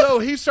 So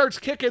he starts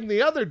kicking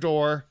the other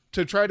door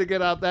to try to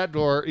get out that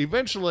door.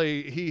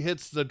 Eventually, he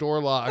hits the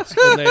door locks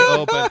and they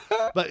open.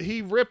 But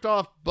he ripped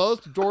off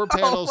both door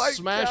panels, my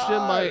smashed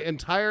God. in my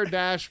entire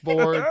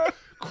dashboard,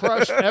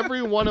 crushed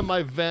every one of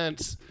my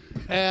vents.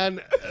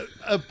 And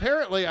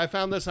apparently, I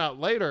found this out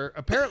later.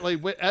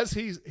 Apparently, as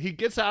he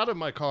gets out of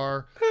my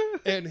car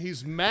and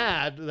he's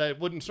mad that it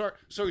wouldn't start,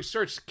 so he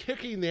starts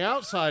kicking the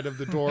outside of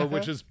the door,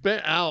 which is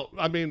bent out.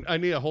 I mean, I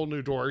need a whole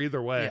new door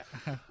either way.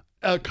 Yeah.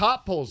 A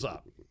cop pulls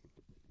up.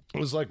 It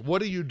was like,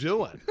 what are you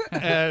doing?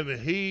 And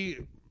he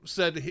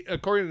said,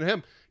 according to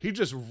him, he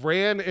just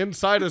ran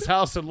inside his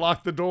house and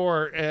locked the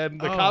door,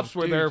 and the cops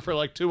were dude. there for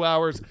like 2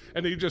 hours,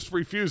 and he just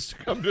refused to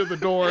come to the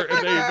door,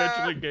 and they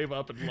eventually gave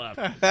up and left.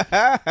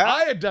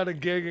 I had done a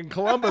gig in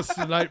Columbus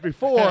the night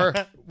before,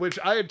 which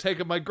I had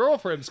taken my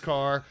girlfriend's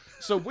car.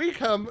 So we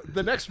come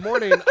the next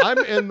morning, I'm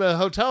in the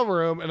hotel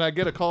room, and I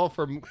get a call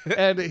from,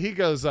 and he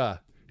goes,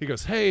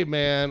 hey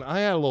man, I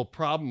had a little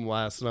problem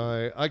last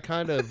night. I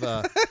kind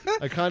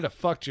of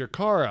fucked your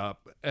car up.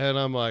 And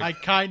I'm like, I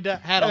kind of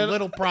had a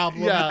little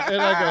problem. yeah.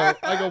 And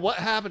I go, what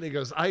happened? He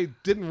goes, I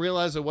didn't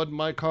realize it wasn't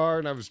my car,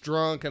 and I was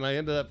drunk, and I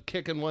ended up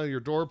kicking one of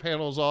your door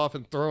panels off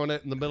and throwing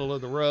it in the middle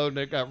of the road, and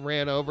it got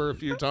ran over a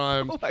few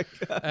times. Oh my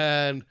God.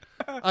 And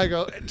I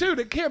go, dude,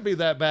 it can't be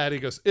that bad. He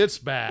goes, it's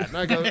bad. And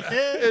I go,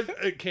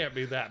 it can't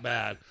be that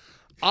bad.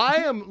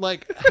 I am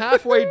like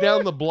halfway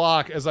down the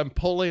block as I'm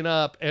pulling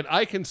up, and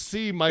I can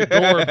see my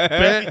door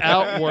bent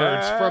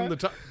outwards from the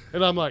top.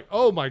 And I'm like,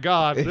 oh my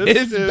God,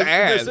 this is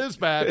bad. This is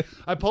bad.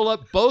 I pull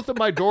up, both of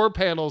my door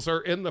panels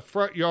are in the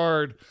front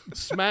yard,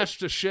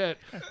 smashed to shit.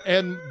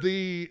 And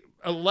the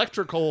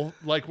electrical,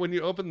 like when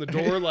you open the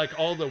door, like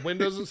all the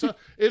windows and stuff,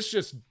 it's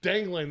just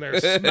dangling there,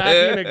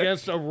 smacking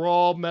against a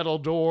raw metal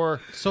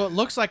door. So it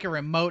looks like a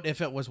remote if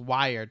it was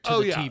wired to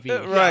Oh, the yeah.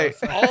 TV. Right.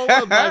 All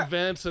of my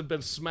vents have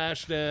been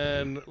smashed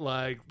in,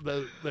 like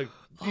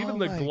even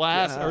the my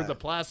glass or God. the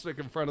plastic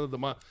in front of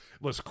the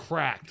was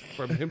cracked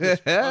from him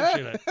just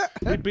punching it.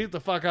 He beat the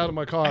fuck out of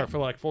my car for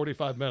like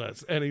 45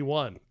 minutes, and he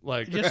won.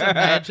 Like, Just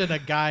imagine a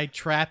guy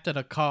trapped in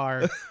a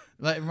car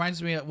Like, it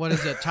reminds me of, what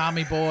is it,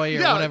 Tommy Boy or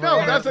Yeah, whatever, no,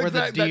 where, that's where the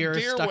exact- that deer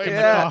deer stuck way in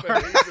up, the car.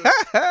 and he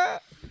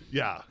just-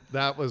 yeah,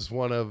 that was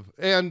one of,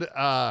 and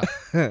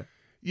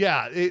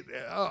yeah,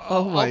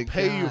 I'll my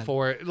pay you God.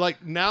 for it.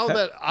 Like now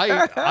that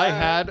I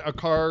had a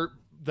car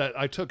that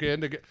I took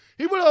in to get,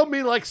 he would owe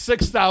me like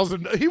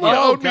 $6,000. He would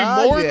Oh, owe me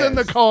God, more than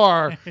the yes.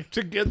 car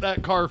to get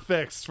that car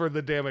fixed for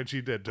the damage he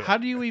did to it. How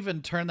do you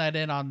even turn that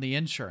in on the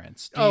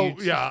insurance? Do Oh you,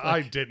 yeah,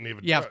 I didn't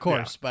even. yeah, of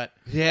course, but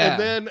Yeah.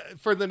 And then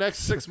for the next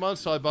 6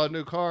 months till I bought a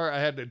new car, I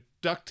had to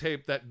duct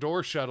tape that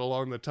door shut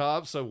along the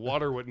top so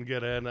water wouldn't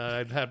get in.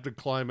 I'd have to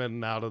climb in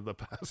and out of the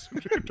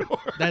passenger door.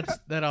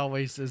 that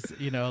always is,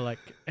 like,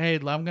 hey,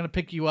 I'm gonna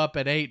pick you up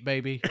at 8,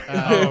 baby.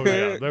 Oh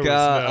yeah, there was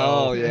God, no.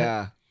 oh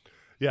yeah.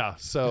 Yeah,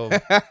 so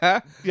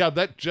yeah,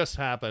 that just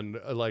happened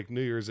like New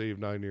Year's Eve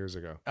 9 years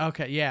ago.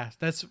 Okay, yeah,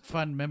 that's a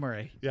fun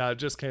memory. Yeah, it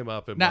just came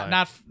up in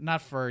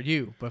Not for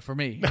you, but for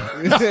me.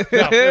 Yeah,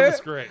 it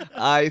was great.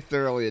 I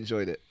thoroughly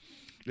enjoyed it.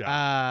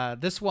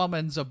 This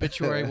woman's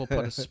obituary will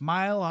put a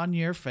smile on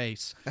your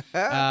face.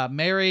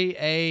 Mary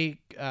A.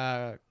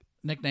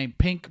 Nicknamed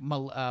Pink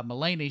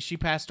Mullaney, she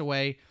passed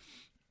away.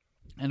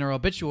 In her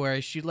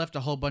obituary, she left a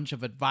whole bunch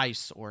of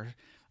advice or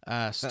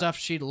stuff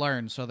she'd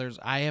learned. So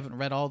I haven't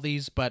read all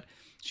these, but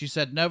she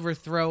said never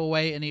throw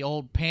away any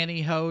old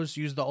pantyhose.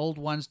 Use the old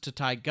ones to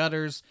tie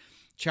gutters,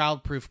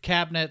 childproof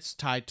cabinets,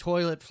 tie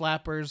toilet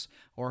flappers,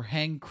 or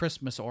hang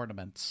Christmas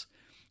ornaments.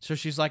 So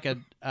she's like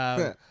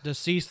a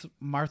deceased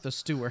Martha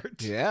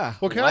Stewart. Yeah.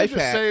 Well, can Life I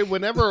just hack. say,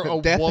 whenever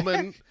a Death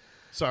woman,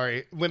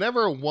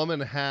 whenever a woman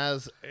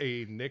has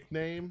a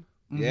nickname,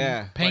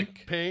 Yeah. Pink.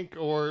 like Pink,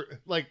 or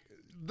like,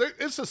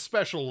 it's a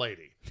special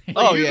lady. Like,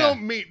 Oh, you yeah.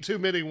 don't meet too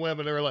many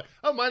women that are like,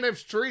 oh, my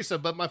name's Teresa,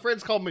 but my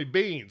friends call me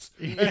Beans.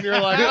 And you're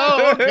like,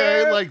 oh,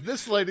 okay, like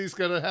this lady's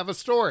going to have a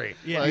story.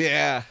 Yeah. Like,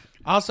 Yeah.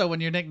 Also, when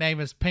your nickname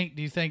is Pink,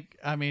 do you think,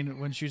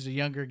 when she was a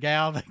younger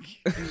gal,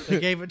 they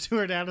gave it to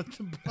her down at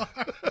the bar?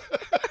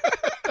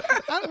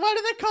 Why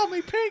do they call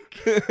me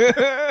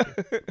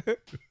Pink?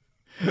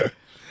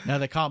 No,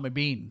 they call me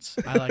Beans.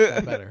 I like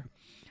that better.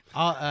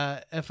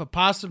 If a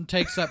possum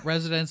takes up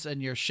residence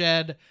in your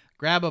shed,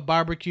 grab a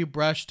barbecue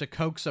brush to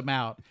coax him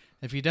out.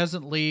 If he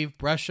doesn't leave,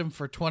 brush him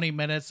for 20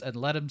 minutes and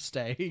let him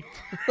stay.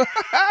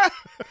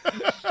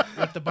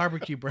 With the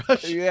barbecue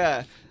brush.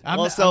 Yeah. I'm-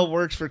 Also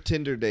works for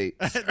Tinder dates.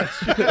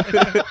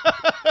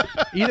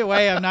 Either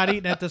way, I'm not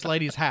eating at this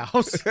lady's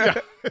house.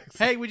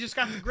 Hey, we just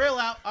got the grill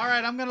out. All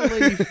right, I'm going to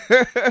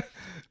leave.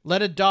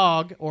 Let a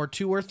dog or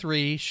 2 or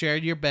 3 share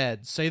your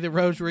bed. Say the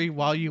rosary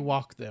while you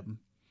walk them.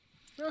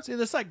 See,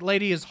 this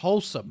lady is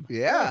wholesome.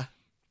 Yeah.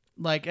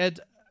 Like, Ed,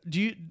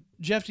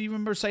 Jeff, do you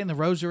remember saying the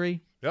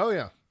rosary? Oh,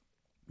 yeah.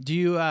 Do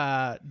you,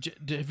 have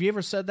you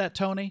ever said that,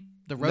 Tony?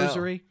 The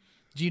rosary?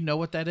 Do you know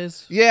what that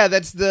is? Yeah,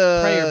 that's the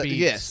Prayer beads.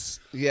 Yes.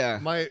 Yeah.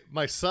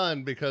 My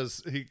son,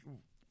 because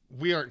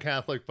we aren't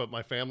Catholic, but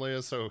my family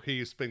is, so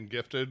he's been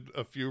gifted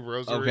a few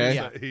rosaries Okay.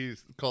 that he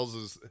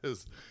calls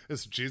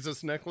his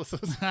Jesus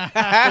necklaces. Like,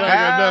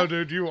 no,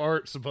 dude, you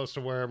aren't supposed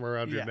to wear them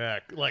around your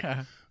neck.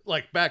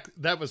 Like back,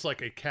 that was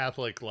like a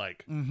Catholic,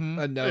 like, A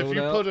no, if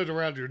you no. put it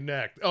around your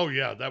neck, oh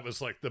yeah, that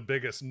was like the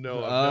biggest no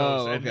of Oh,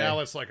 no's. And okay. now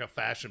it's like a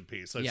fashion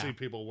piece. I Yeah. see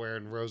people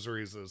wearing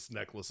rosaries as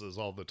necklaces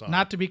all the time.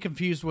 Not to be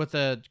confused with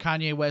the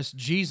Kanye West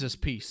Jesus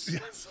piece.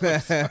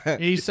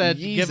 He said,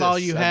 give all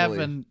you Jesus, I have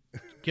believe. and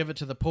give it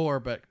to the poor,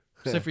 but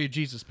except for your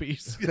Jesus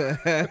piece.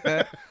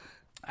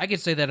 I could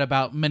say that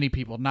about many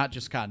people, not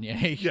just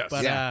Kanye. Yes.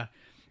 But Yeah.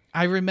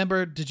 I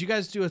remember, did you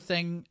guys do a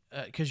thing,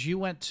 because we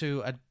went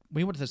to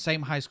the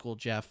same high school,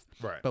 Jeff.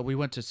 Right. But we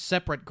went to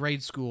separate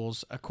grade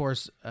schools, of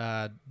course,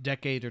 a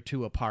decade or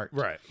 2 apart.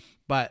 Right.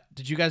 But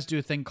did you guys do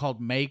a thing called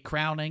May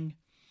crowning?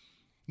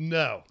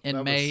 No. In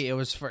that May, it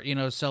was for,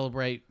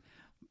 celebrate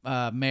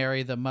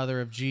Mary, the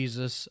mother of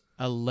Jesus,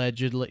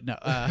 allegedly. No.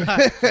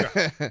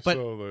 But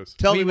so those.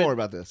 Tell we me would- more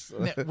about this.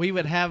 we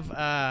would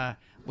have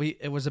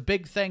it was a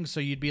big thing, so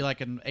you'd be like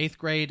in 8th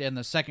grade and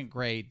the 2nd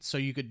grade, so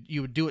you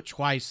would do it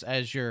twice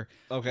as you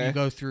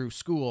go through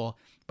school,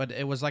 but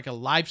it was like a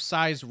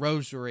life-size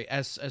rosary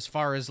as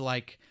far as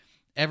like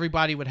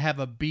everybody would have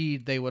a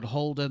bead they would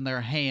hold in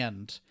their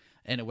hand,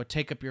 and it would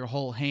take up your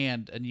whole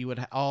hand, and you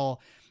would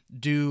all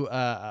do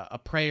a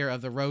prayer of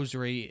the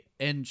rosary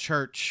in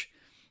church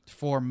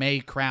for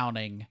May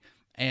crowning,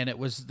 and it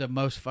was the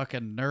most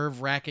fucking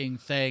nerve-wracking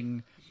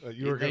thing.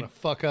 You were going to They-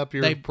 fuck up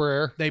your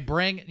prayer. They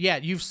bring,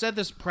 you've said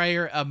this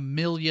prayer a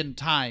million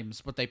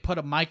times, but they put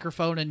a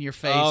microphone in your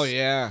face. Oh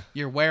yeah.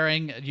 You're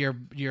wearing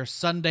your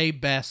Sunday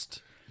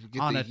best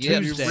get on the a yips. You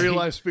Tuesday.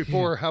 realized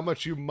before how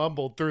much you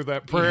mumbled through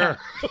that prayer.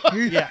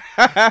 Yeah.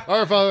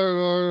 Our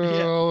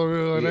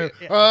Father,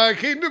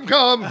 kingdom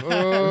come.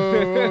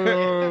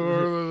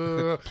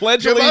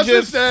 Pledge Give us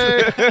this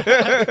allegiance.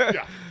 day.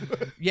 Yeah.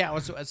 Yeah,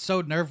 it's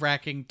so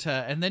nerve-wracking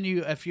and then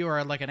if you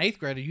were like an 8th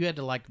grader, you had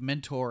to like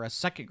mentor a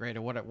 2nd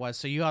grader what it was.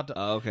 So you had to,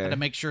 Okay. had to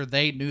make sure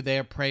they knew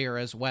their prayer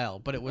as well.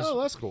 But it was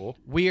Oh, that's cool.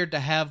 weird to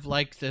have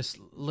like this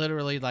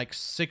literally like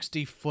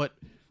 60-foot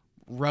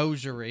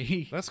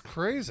rosary. That's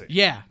crazy.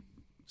 Yeah.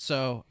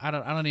 So I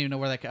don't even know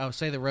where that.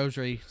 Say the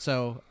rosary.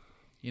 So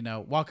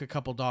walk a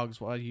couple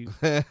dogs while you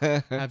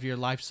have your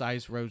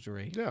life-size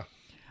rosary. Yeah.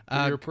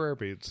 And your prayer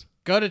beads.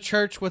 Go to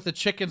church with a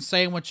chicken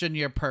sandwich in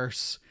your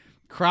purse.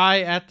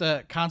 Cry at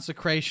the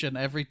consecration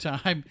every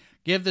time.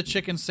 Give the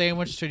chicken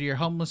sandwich to your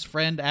homeless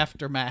friend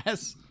after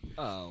Mass.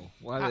 Oh,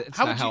 well, it's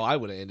how not would how you- I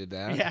would have ended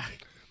that. Yeah.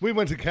 We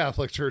went to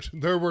Catholic church.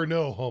 There were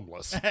no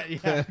homeless.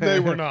 Yeah. They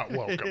were not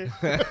welcome.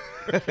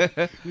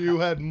 You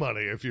had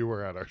money if you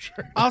were at our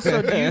church.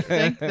 Also, do you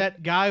think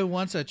that guy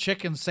wants a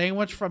chicken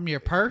sandwich from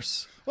your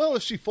purse? Well,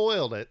 if she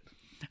foiled it,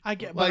 I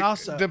get, but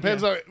also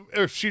depends yeah. on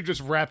if she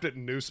just wrapped it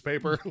in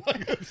newspaper.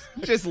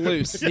 Just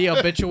loose. The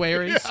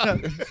obituaries.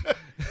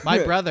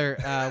 My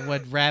brother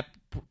would wrap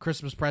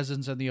Christmas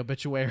presents in the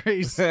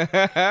obituaries.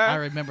 I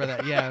remember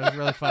that. Yeah, it was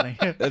really funny.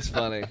 That's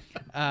funny.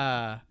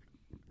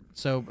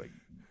 So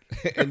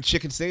And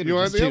chicken sandwiches You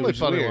aren't the too, only which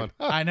is funny weird. one.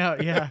 I know,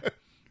 yeah.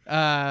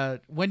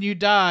 When you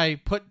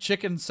die, put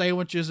chicken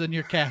sandwiches in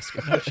your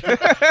casket. No,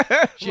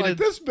 she Like, did,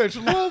 this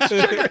bitch loves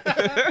chicken.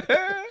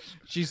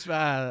 she's.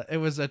 It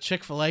was a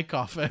Chick-fil-A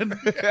coffin.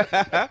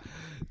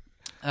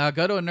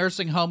 Go to a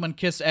nursing home and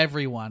kiss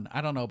everyone.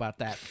 I don't know about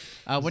that.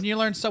 When you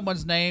learn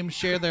someone's name,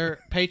 share their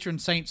patron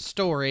saint's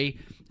story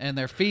and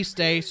their feast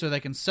day so they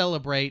can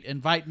celebrate.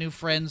 Invite new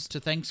friends to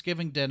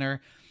Thanksgiving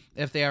dinner.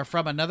 If they are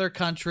from another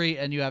country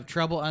and you have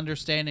trouble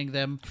understanding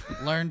them,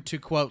 learn to,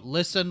 quote,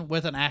 listen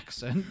with an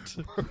accent.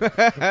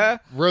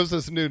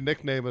 Rose's new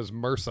nickname is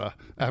MRSA.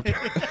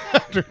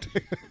 After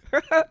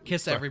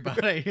Kiss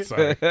everybody.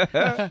 Sorry.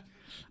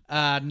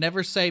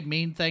 Never say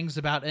mean things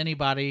about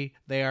anybody.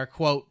 They are,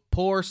 quote,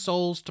 poor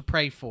souls to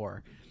pray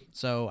for.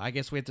 So I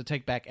guess we have to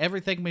take back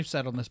everything we've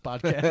said on this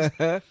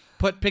podcast.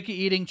 Put picky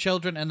eating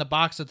children in the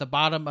box at the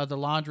bottom of the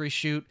laundry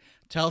chute.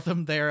 Tell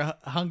them they're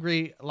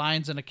hungry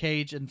lions in a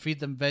cage and feed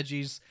them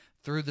veggies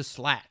through the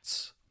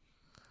slats.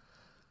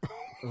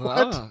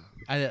 What?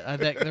 I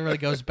think that really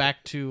goes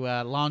back to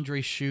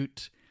laundry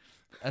chute.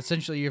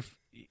 Essentially,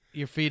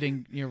 you're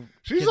feeding your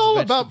She's kids all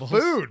vegetables.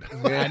 about food.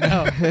 I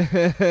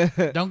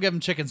know. Don't give them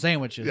chicken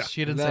sandwiches. Yeah.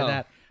 She didn't No. say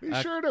that. Be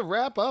sure to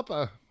wrap up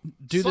a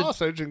do the-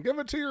 sausage and give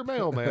it to your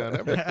mailman.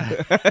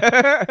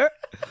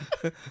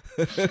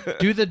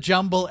 Do the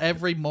jumble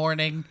every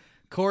morning.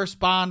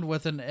 Correspond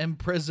with an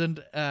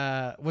imprisoned,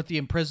 with the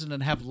imprisoned,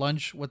 and have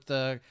lunch with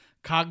the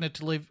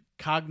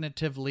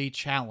cognitively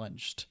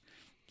challenged.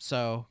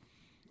 So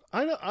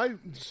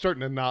I'm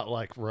starting to not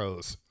like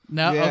Rose.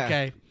 no, Yeah.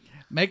 okay.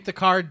 Make the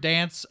car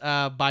dance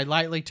by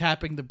lightly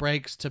tapping the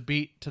brakes to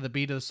the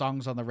beat of the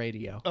songs on the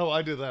radio. Oh,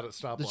 I do that at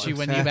stoplights. Did she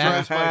win you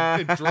back?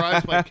 It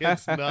drives my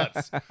kids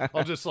nuts.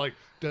 I'll just like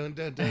dun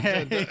dun dun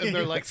dun, dun and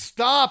they're like,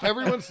 "Stop!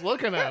 Everyone's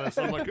looking at us."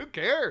 I'm like, "Who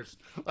cares?"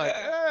 Like,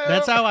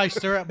 That's how I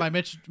stir up my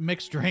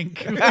mixed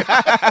drink. yeah,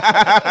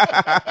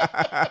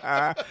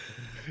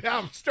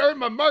 I'm stirring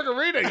my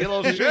margarita, you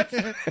little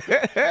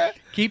shits.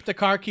 Keep the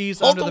car keys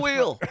Hold under the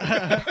wheel.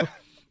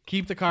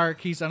 Keep the car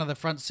keys under the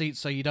front seat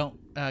so you don't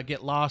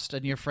get lost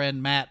and your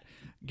friend Matt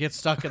gets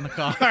stuck in the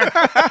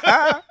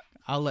car.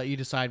 I'll let you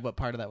decide what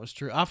part of that was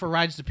true. Offer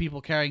rides to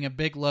people carrying a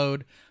big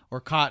load or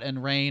caught in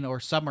rain or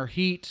summer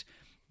heat.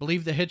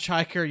 Believe the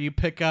hitchhiker you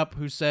pick up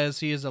who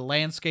says he is a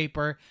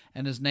landscaper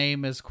and his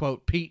name is,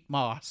 quote, Pete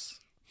Moss.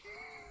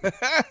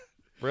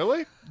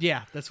 Really?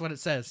 Yeah, that's what it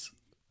says.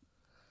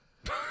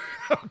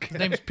 Okay. His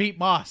name's Pete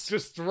Moss.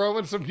 Just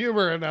throwing some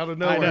humor in out of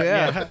I nowhere. know,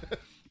 yeah. yeah.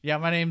 Yeah,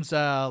 my name's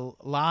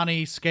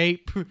Lonnie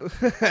Scape.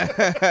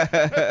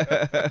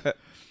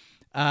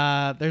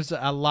 There's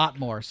a lot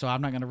more, so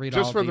I'm not going to read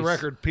all Just for of the these.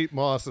 record, Pete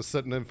Moss is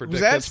sitting in for Was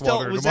Dick that still?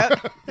 Fitzwater Was tomorrow.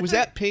 that? Was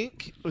that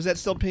pink? Was that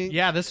still pink?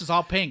 Yeah, this is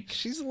all pink.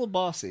 She's a little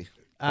bossy.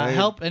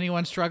 Help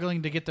anyone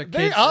struggling to get their kids.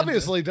 They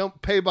obviously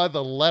don't pay by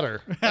the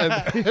letter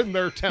in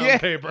their town Yeah.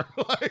 paper.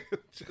 Like,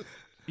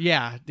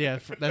 Yeah,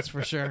 that's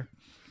for sure.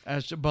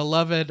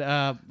 Beloved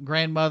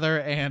grandmother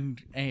and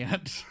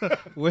aunt.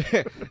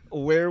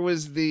 Where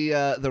was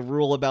the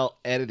rule about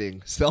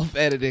editing,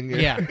 self-editing?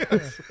 Yeah,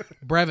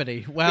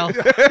 brevity. Well,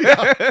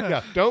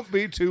 yeah, don't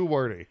be too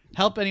wordy.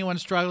 help anyone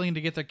struggling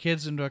to get their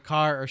kids into a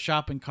car or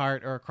shopping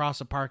cart or across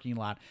a parking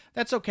lot.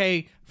 That's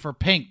okay for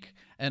Pink,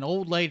 an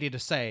old lady, to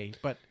say,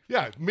 but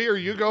Yeah, me or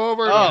you go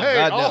over and Oh, hey,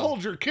 God, I'll no.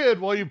 hold your kid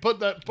while you put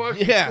that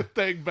fucking Yeah.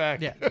 thing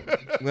back. yeah.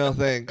 No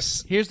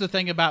thanks. Here's the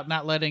thing about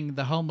not letting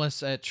the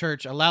homeless at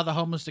church. Allow the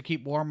homeless to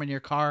keep warm in your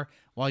car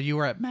while you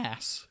are at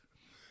Mass.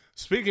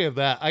 Speaking of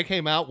that, I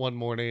came out one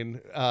morning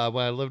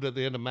when I lived at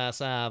the end of Mass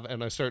Ave,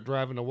 and I start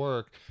driving to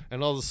work,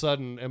 and all of a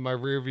sudden, in my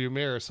rearview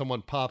mirror,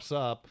 someone pops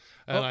up,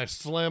 and I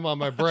slam on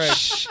my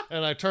brakes,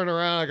 and I turn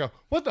around, and I go,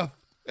 "What the?"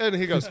 And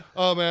he goes,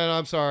 "Oh man,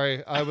 I'm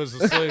sorry, I was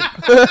asleep."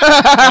 And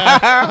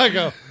I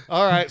go,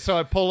 "All right." So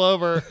I pull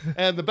over,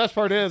 and the best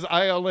part is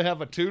I only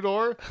have a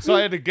 2-door, so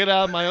I had to get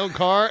out of my own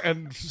car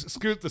and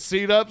scoot the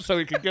seat up so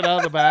he could get out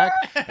of the back.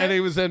 And he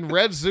was in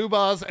red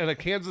Zubaz and a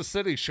Kansas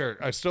City shirt.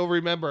 I still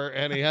remember,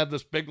 and he had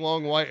this big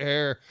long white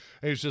hair.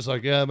 And he's just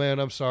like, "Yeah, man,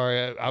 I'm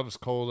sorry, I was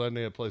cold. I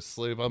need a place to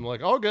sleep." I'm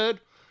like, "All good."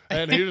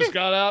 And he just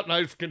got out, and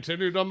I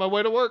continued on my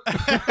way to work.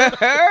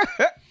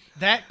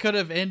 That could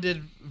have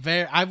ended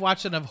very. I've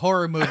watched enough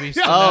horror movies.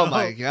 To Oh know.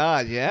 my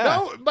god, yeah.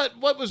 No, but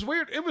what was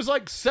weird, it was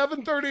like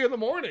 7:30 in the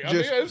morning. I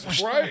mean,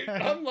 it's bright.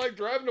 I'm like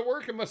driving to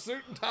work in my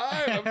suit and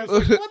tie. And I'm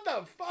just like, what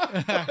the fuck?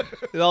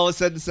 And all of a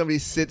sudden somebody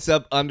sits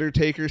up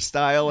Undertaker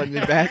style in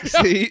your back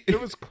seat.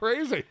 It was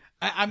crazy.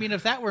 I mean,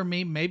 if that were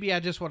me, maybe I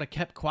just would have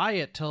kept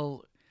quiet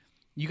till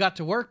you got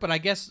to work. But I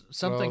guess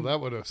something. Well,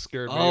 that would have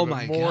scared me Oh even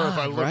my more if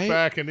I God, looked right?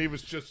 back and he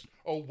was just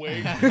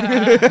awake.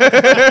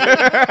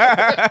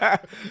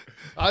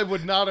 I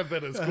would not have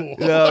been as cool.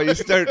 No, you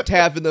start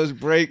tapping those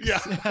brakes to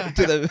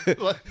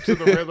the To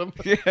the rhythm.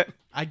 yeah.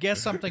 I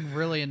guess something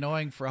really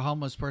annoying for a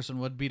homeless person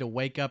would be to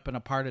wake up in a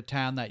part of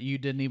town that you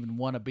didn't even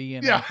want to be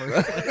in. Yeah. In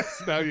the first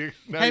place. Now Hey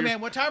you're- man,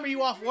 what time are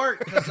you off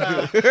work? 'Cause,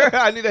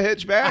 I need a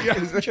hitch back. get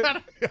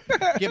back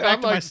I'm to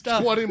my like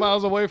stuff. 20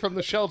 miles away from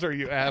the shelter,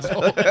 you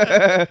asshole.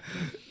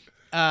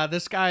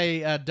 This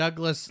guy,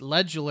 Douglas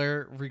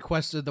Ledgler,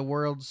 requested the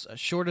world's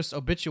shortest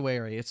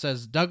obituary. It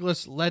says,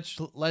 Douglas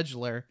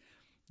Ledgler,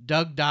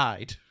 Doug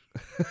died.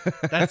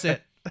 That's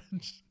it.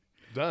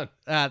 Done.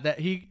 That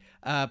he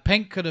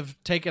Pink could have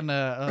taken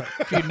a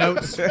few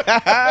notes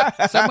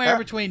somewhere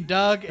between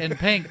Doug and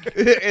Pink.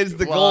 It's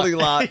the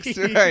Goldilocks,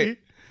 right?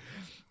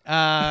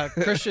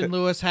 Christian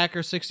Lewis,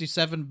 Hacker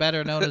 67,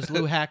 better known as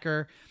Lou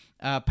Hacker,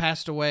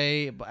 passed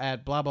away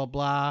at blah blah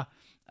blah.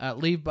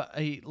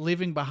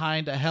 Leaving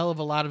behind a hell of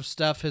a lot of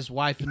stuff his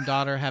wife and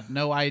daughter have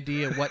no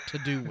idea what to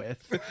do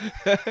with.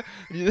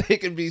 They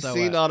can be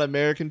seen on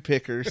American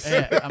Pickers.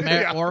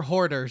 Or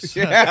hoarders.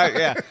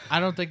 Yeah. I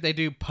don't think they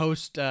do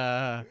post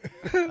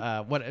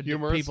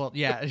Humorous? people.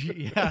 Yeah.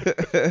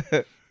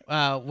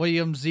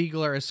 William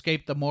Ziegler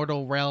escaped the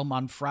mortal realm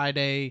on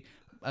Friday.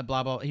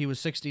 Blah blah. He was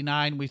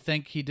 69. We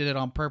think he did it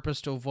on purpose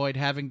to avoid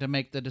having to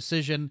make the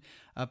decision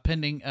of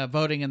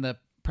voting in the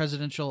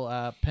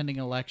presidential pending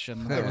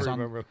election. That was on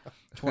remember that.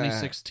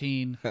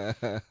 2016.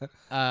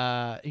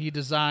 He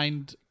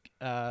designed.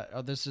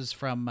 This is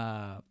from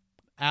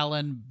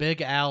Alan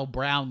Big Al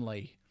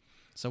Brownlee.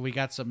 So we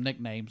got some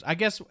nicknames. I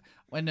guess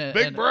when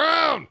Big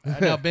Brown!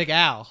 no, Big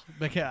Al.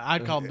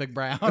 I'd call him Big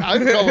Brown.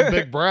 I'd call him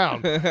Big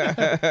Brown.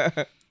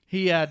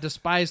 He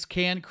despised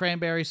canned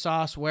cranberry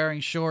sauce,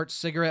 wearing shorts,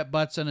 cigarette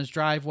butts in his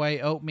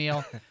driveway,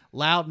 oatmeal,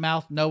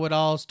 loudmouth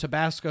know-it-alls,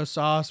 Tabasco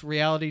sauce,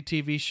 reality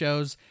TV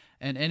shows,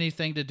 and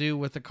anything to do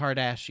with the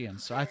Kardashians.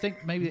 So I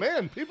think maybe...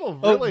 Man, people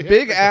Oh, really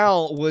Big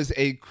Al was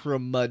a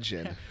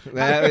curmudgeon.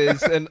 That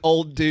is an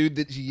old dude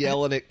that's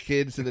yelling at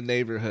kids in the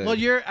neighborhood. Well,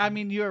 you're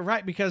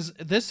right, because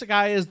this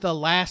guy is the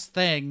last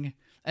thing,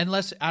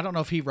 unless, I don't know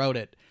if he wrote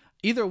it.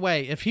 Either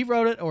way, if he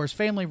wrote it or his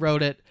family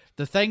wrote it,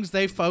 the things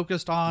they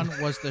focused on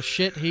was the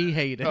shit he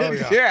hated. Oh,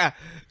 yeah. Yeah.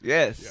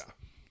 Yes.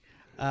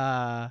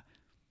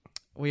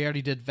 We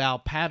already did Val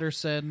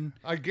Patterson.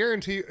 I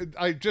guarantee.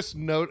 I just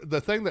note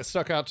the thing that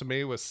stuck out to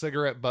me was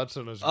cigarette butts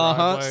in his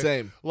driveway.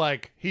 Same.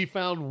 Like he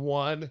found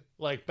one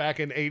like back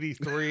in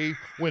 '83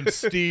 when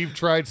Steve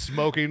tried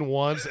smoking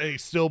once, and he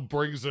still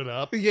brings it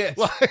up. Yes.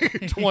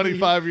 Like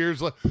 25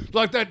 years later,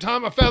 like that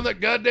time I found that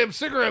goddamn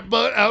cigarette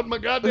butt out in my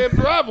goddamn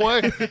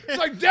driveway. It's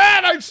like,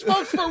 Dad, I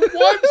smoked for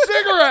one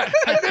cigarette.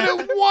 I did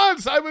it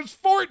once. I was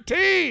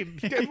 14.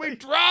 Can we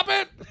drop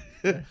it?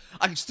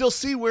 I can still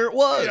see where it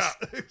was. Yeah,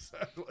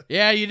 exactly.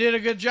 Yeah, you did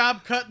a good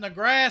job cutting the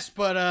grass,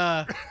 but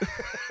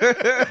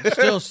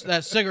still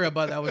that cigarette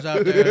butt that was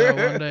out there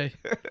one day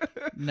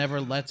never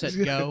lets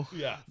it go.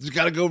 Yeah. Just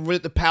got to go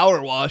rid the power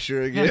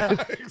washer again.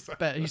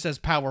 But he says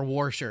power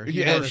washer.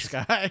 You Yes. know this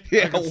guy.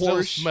 Yeah, I can still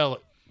wash. smell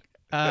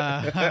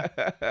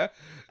it.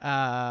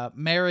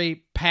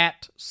 Mary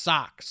Pat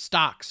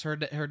Stocks.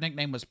 Her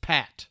nickname was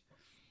Pat.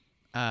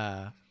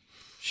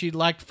 She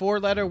liked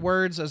four-letter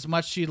words as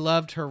much she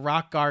loved her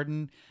rock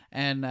garden,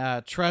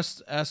 and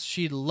trust us,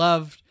 she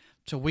loved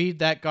to weed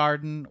that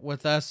garden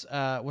with us,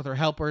 with her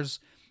helpers,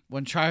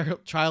 when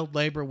child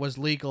labor was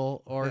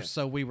legal, or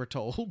so we were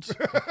told.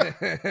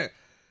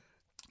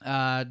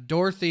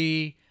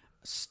 Dorothy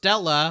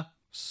Stella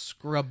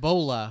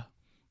Scribola,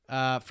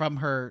 from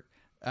her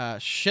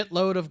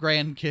shitload of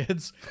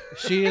grandkids.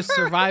 She is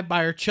survived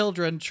by her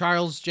children,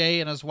 Charles J.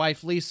 and his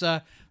wife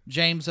Lisa,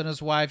 James and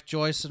his wife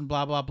Joyce, and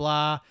blah, blah,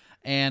 blah.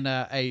 And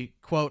a,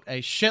 quote,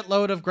 a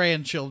shitload of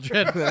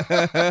grandchildren.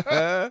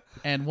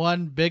 And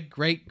one big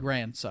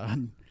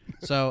great-grandson.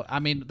 So, I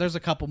mean, there's a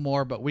couple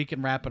more, but we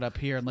can wrap it up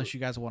here unless you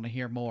guys want to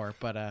hear more.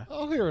 But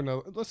I'll hear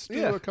another. Let's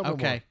do a couple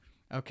more.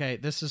 Okay,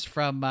 this is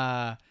from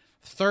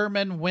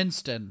Thurman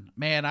Winston.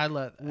 Man, I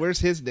love... Where's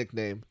his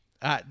nickname?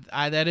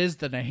 that is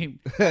the name.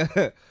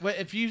 Well,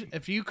 if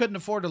you couldn't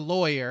afford a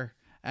lawyer,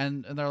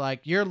 and they're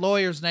like, your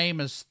lawyer's name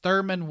is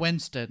Thurman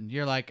Winston,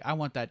 you're like, I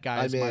want that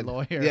guy as my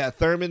lawyer. Yeah,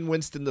 Thurman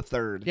Winston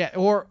III. Yeah,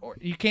 or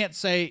you can't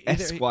say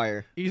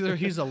Esquire. Either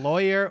he's a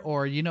lawyer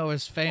or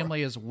his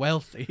family is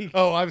wealthy.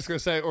 Oh, I was going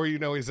to say, or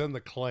he's in the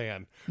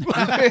Klan.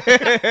 Well,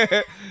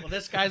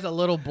 this guy's a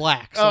little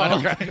black, so I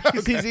don't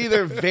think He's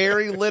either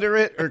very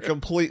literate or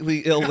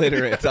completely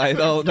illiterate. I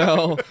don't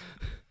know.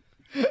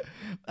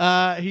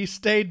 he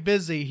stayed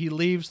busy. He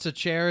leaves to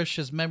cherish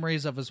his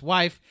memories of his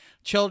wife,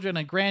 children,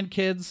 and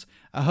grandkids.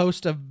 a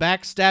host of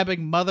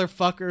backstabbing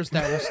motherfuckers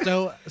that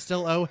will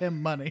still owe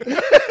him money.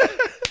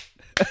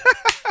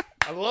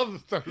 I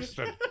love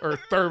Thurston or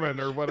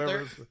Thurman or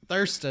whatever.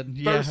 Thurston,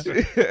 yeah.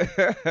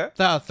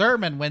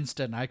 Thurman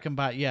Winston. I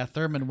combine, yeah,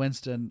 Thurman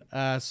Winston.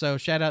 So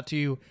shout out to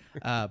you,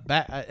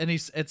 and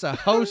it's a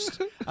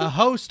host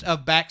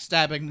of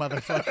backstabbing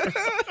motherfuckers.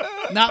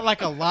 Not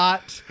like a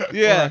lot,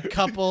 Yeah. or a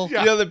couple.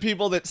 You know the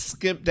people that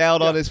skimped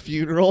out on his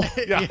funeral?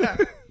 Yeah.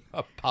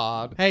 A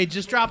pod. Hey,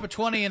 just drop a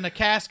 20 in the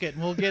casket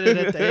and we'll get it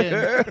at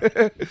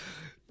the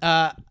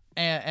end.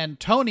 And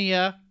Tony,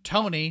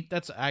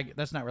 that's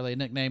not really a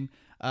nickname.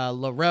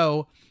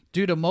 LaRoe,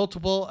 due to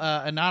multiple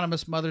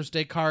anonymous Mother's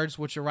Day cards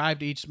which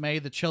arrived each May,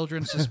 the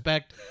children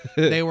suspect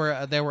there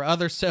were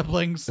other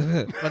siblings,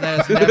 but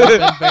that has never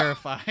been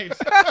verified.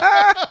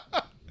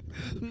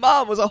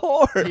 Mom was a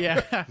whore.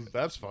 Yeah.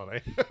 That's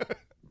funny.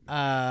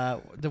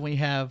 Then we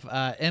have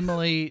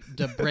Emily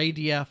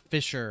DeBradia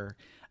Fisher.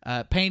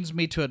 Pains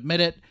me to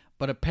admit it,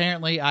 but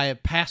apparently I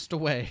have passed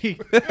away.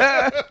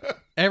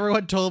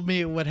 Everyone told me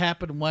it would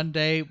happen one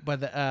day,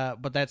 but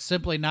that's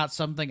simply not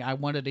something I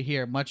wanted to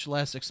hear, much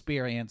less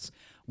experience.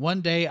 One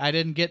day I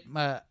didn't get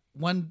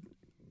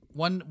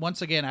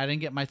once again I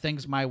didn't get my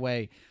things my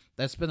way.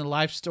 That's been the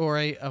life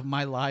story of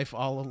my life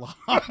all along.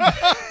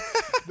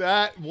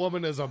 That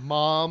woman is a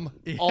mom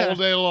all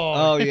day long.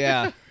 Oh,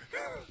 yeah.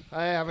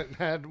 I haven't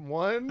had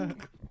one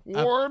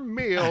warm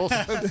meal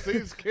since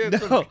these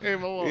kids have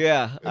came along.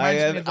 Yeah.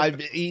 I've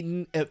been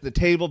eating at the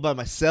table by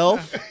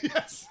myself.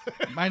 Yes.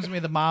 Reminds me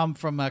of the mom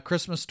from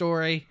Christmas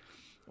Story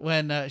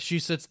when she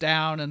sits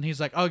down and he's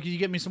like, "Oh, can you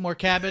get me some more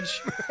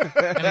cabbage?"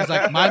 And he's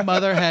like, "My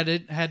mother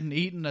hadn't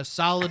eaten a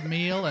solid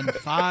meal in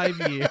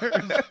 5 years."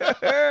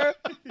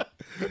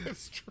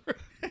 It's true.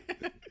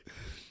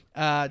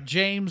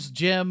 James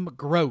Jim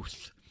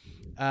Groth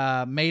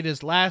made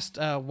his last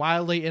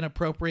wildly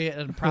inappropriate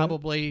and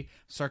probably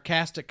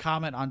sarcastic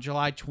comment on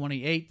July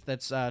 28th.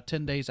 That's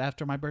 10 days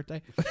after my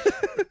birthday.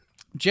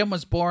 Jim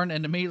was born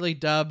and immediately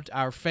dubbed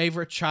our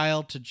favorite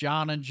child to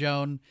John and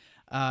Joan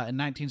in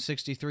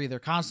 1963. Their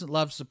constant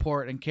love,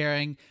 support, and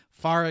caring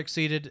far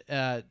exceeded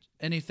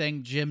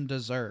anything Jim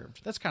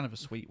deserved. That's kind of a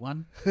sweet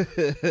one.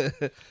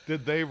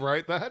 Did they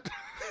write that?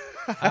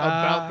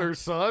 About their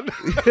son?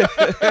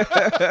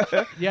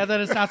 Yeah, that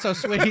is not so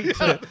sweet.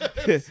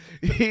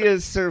 He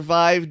is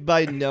survived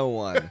by no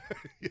one.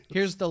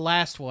 Here's the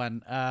last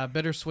one.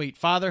 Bittersweet.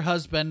 Father,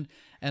 husband,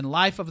 and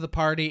life of the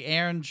party,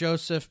 Aaron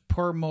Joseph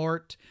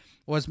Pourmort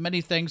was many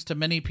things to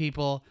many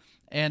people,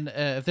 and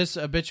if this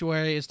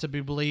obituary is to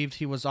be believed,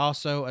 he was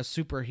also a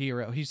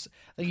superhero. I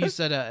think he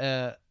said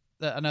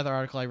another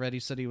article I read, he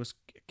said he was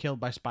killed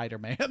by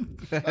Spider-Man.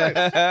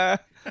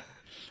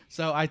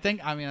 So I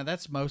think,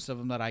 that's most of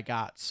them that I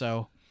got.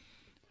 So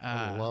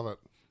I love it.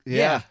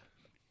 Yeah.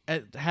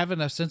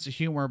 Having a sense of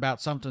humor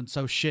about something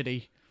so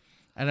shitty.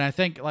 And I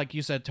think, like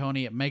you said,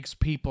 Tony, it makes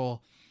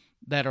people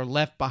that are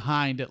left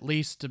behind at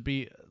least to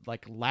be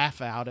like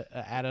laugh out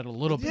at it a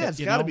little bit. Yeah, it's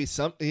got to be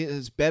something.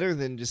 It's better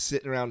than just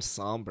sitting around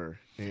somber.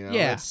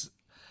 Yeah.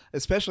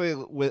 Especially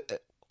with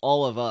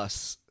all of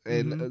us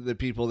and the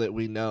people that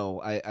we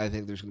know. I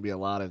think there's going to be a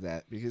lot of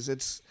that because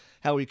it's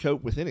how we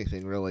cope with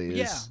anything, really. Is.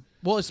 Yeah.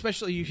 Well,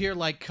 especially you hear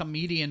like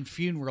comedian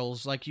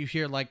funerals, like you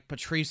hear like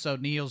Patrice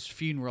O'Neal's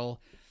funeral.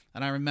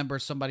 And I remember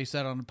somebody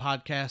said on the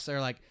podcast,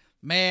 they're like,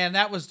 "Man,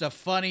 that was the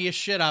funniest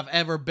shit I've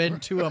ever been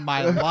to in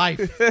my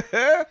life."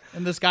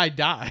 And this guy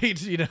died,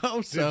 So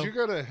Did you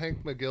go to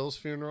Hank McGill's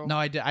funeral? No,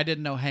 I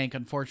didn't know Hank,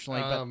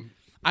 unfortunately.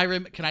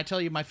 But can I tell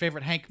you my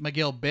favorite Hank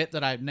McGill bit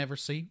that I've never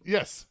seen?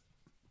 Yes.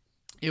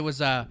 It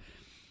was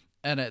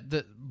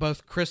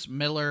both Chris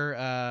Miller,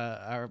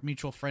 our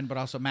mutual friend, but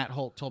also Matt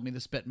Holt told me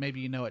this bit. Maybe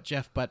you know it,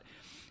 Jeff. But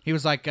he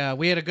was like,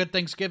 "We had a good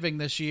Thanksgiving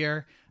this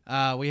year.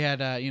 We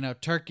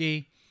had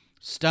turkey,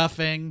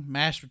 stuffing,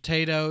 mashed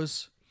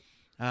potatoes."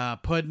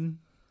 Pudding,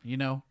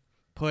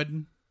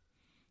 pudding,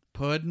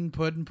 pudding,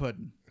 pudding,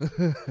 pudding,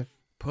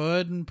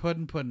 pudding, pudding, pudding,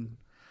 pudding,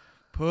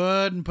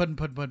 pudding, pudding,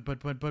 pudding,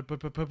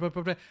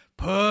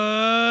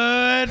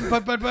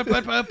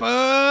 pudding,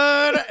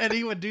 pudding, and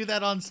he would do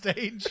that on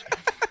stage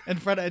in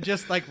front of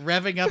just like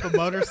revving up a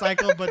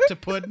motorcycle, but to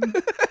pudding.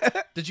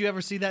 Did you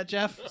ever see that,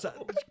 Jeff? A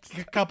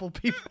couple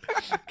people.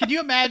 Can you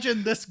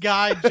imagine this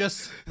guy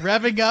just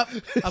revving up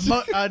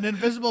an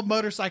invisible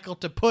motorcycle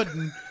to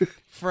pudding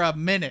for a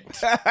minute?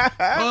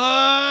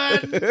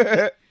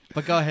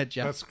 But go ahead,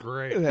 Jeff. That's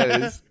great.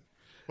 That is.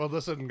 Well,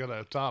 this isn't going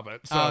to top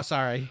it. So. Oh,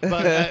 sorry.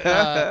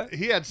 But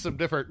he had some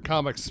different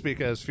comics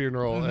speak at his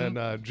funeral,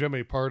 and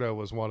Jimmy Pardo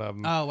was one of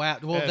them. Oh, wow.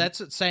 Well,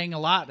 that's saying a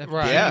lot.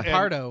 Right. Yeah. Jimmy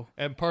Pardo.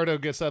 And Pardo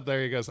gets up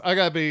there. He goes, I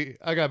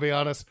gotta be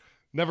honest.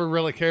 Never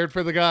really cared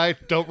for the guy.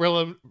 Don't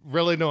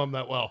really know him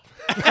that well.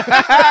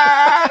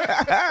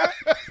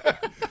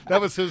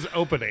 That was his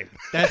opening.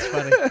 That's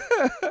funny.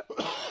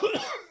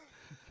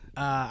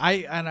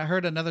 I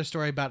heard another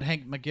story about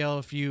Hank McGill.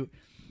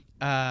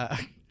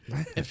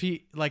 If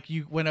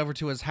you went over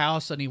to his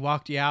house and he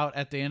walked you out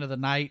at the end of the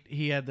night,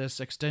 he had this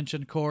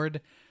extension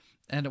cord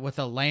and with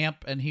a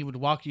lamp, and he would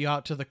walk you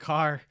out to the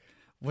car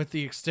with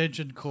the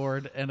extension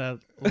cord and a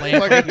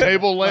lamp, Like a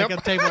table lamp? like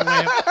a table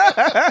lamp.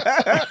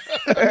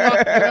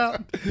 Walked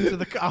out to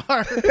the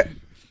car.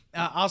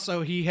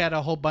 Also, he had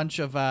a whole bunch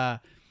of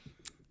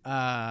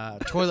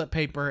toilet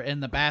paper in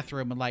the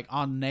bathroom and like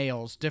on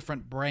nails,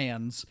 different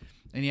brands.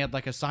 And he had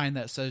like a sign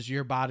that says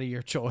 "Your body,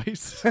 your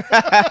choice."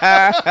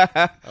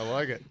 I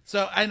like it.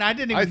 So, and I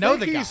didn't even know the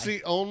think guy. he's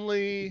the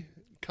only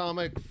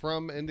comic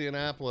from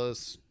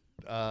Indianapolis,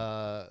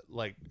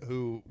 like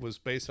who was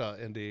based out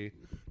of Indy,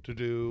 to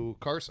do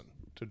Carson,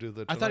 to do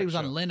the. I thought he was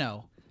Tonight on Show.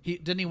 Leno. He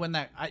didn't he win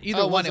that?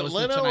 Either Oh, one. was It it was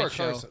Leno the Tonight or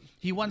Show. Carson?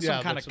 He won Yeah,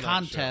 some kind the of Tonight Show.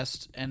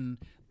 contest, and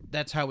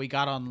that's how we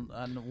got on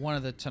one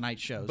of the Tonight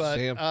shows. But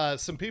Damn.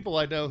 some people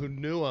I know who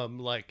knew him,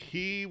 like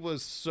he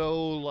was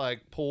so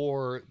like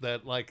poor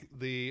that like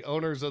the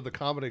owners of the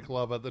comedy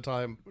club at the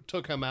time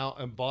took him out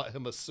and bought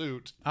him a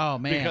suit. Oh,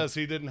 man. because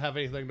he didn't have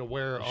anything to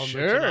wear on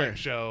Sure. the Tonight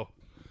Show.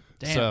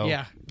 Damn, So,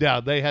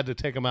 yeah. they had to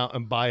take him out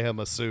and buy him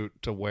a suit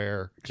to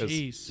wear.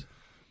 Jeez.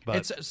 But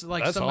It's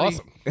like that's somebody,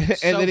 awesome. And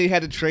so- then he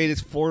had to trade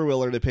his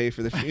 4-wheeler to pay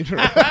for the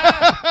funeral.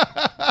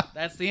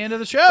 That's the end of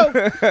the show.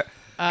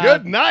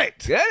 Good night.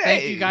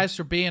 Thank you guys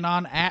for being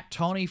on. At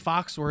Tony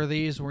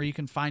Foxworthy is where you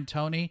can find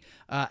Tony.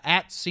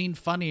 At Scene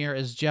Funnier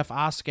is Jeff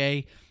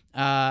Oskey.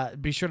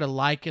 Be sure to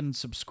like and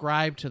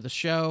subscribe to the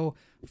show.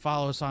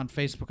 Follow us on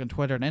Facebook and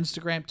Twitter and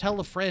Instagram. Tell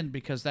a friend,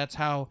 because that's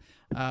how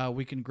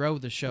we can grow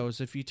the shows.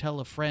 If you tell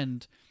a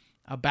friend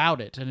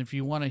about it, and if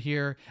you want to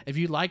hear, if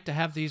you'd like to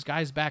have these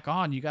guys back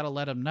on, you got to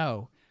let them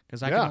know,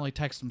 because I can Yeah. only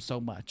text them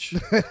so much.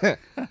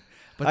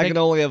 But I they- can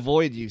only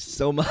avoid you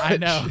so much. I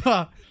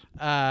know.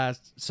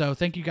 So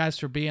thank you guys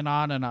for being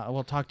on, and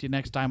we'll talk to you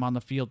next time on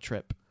the field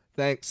trip.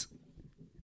 Thanks.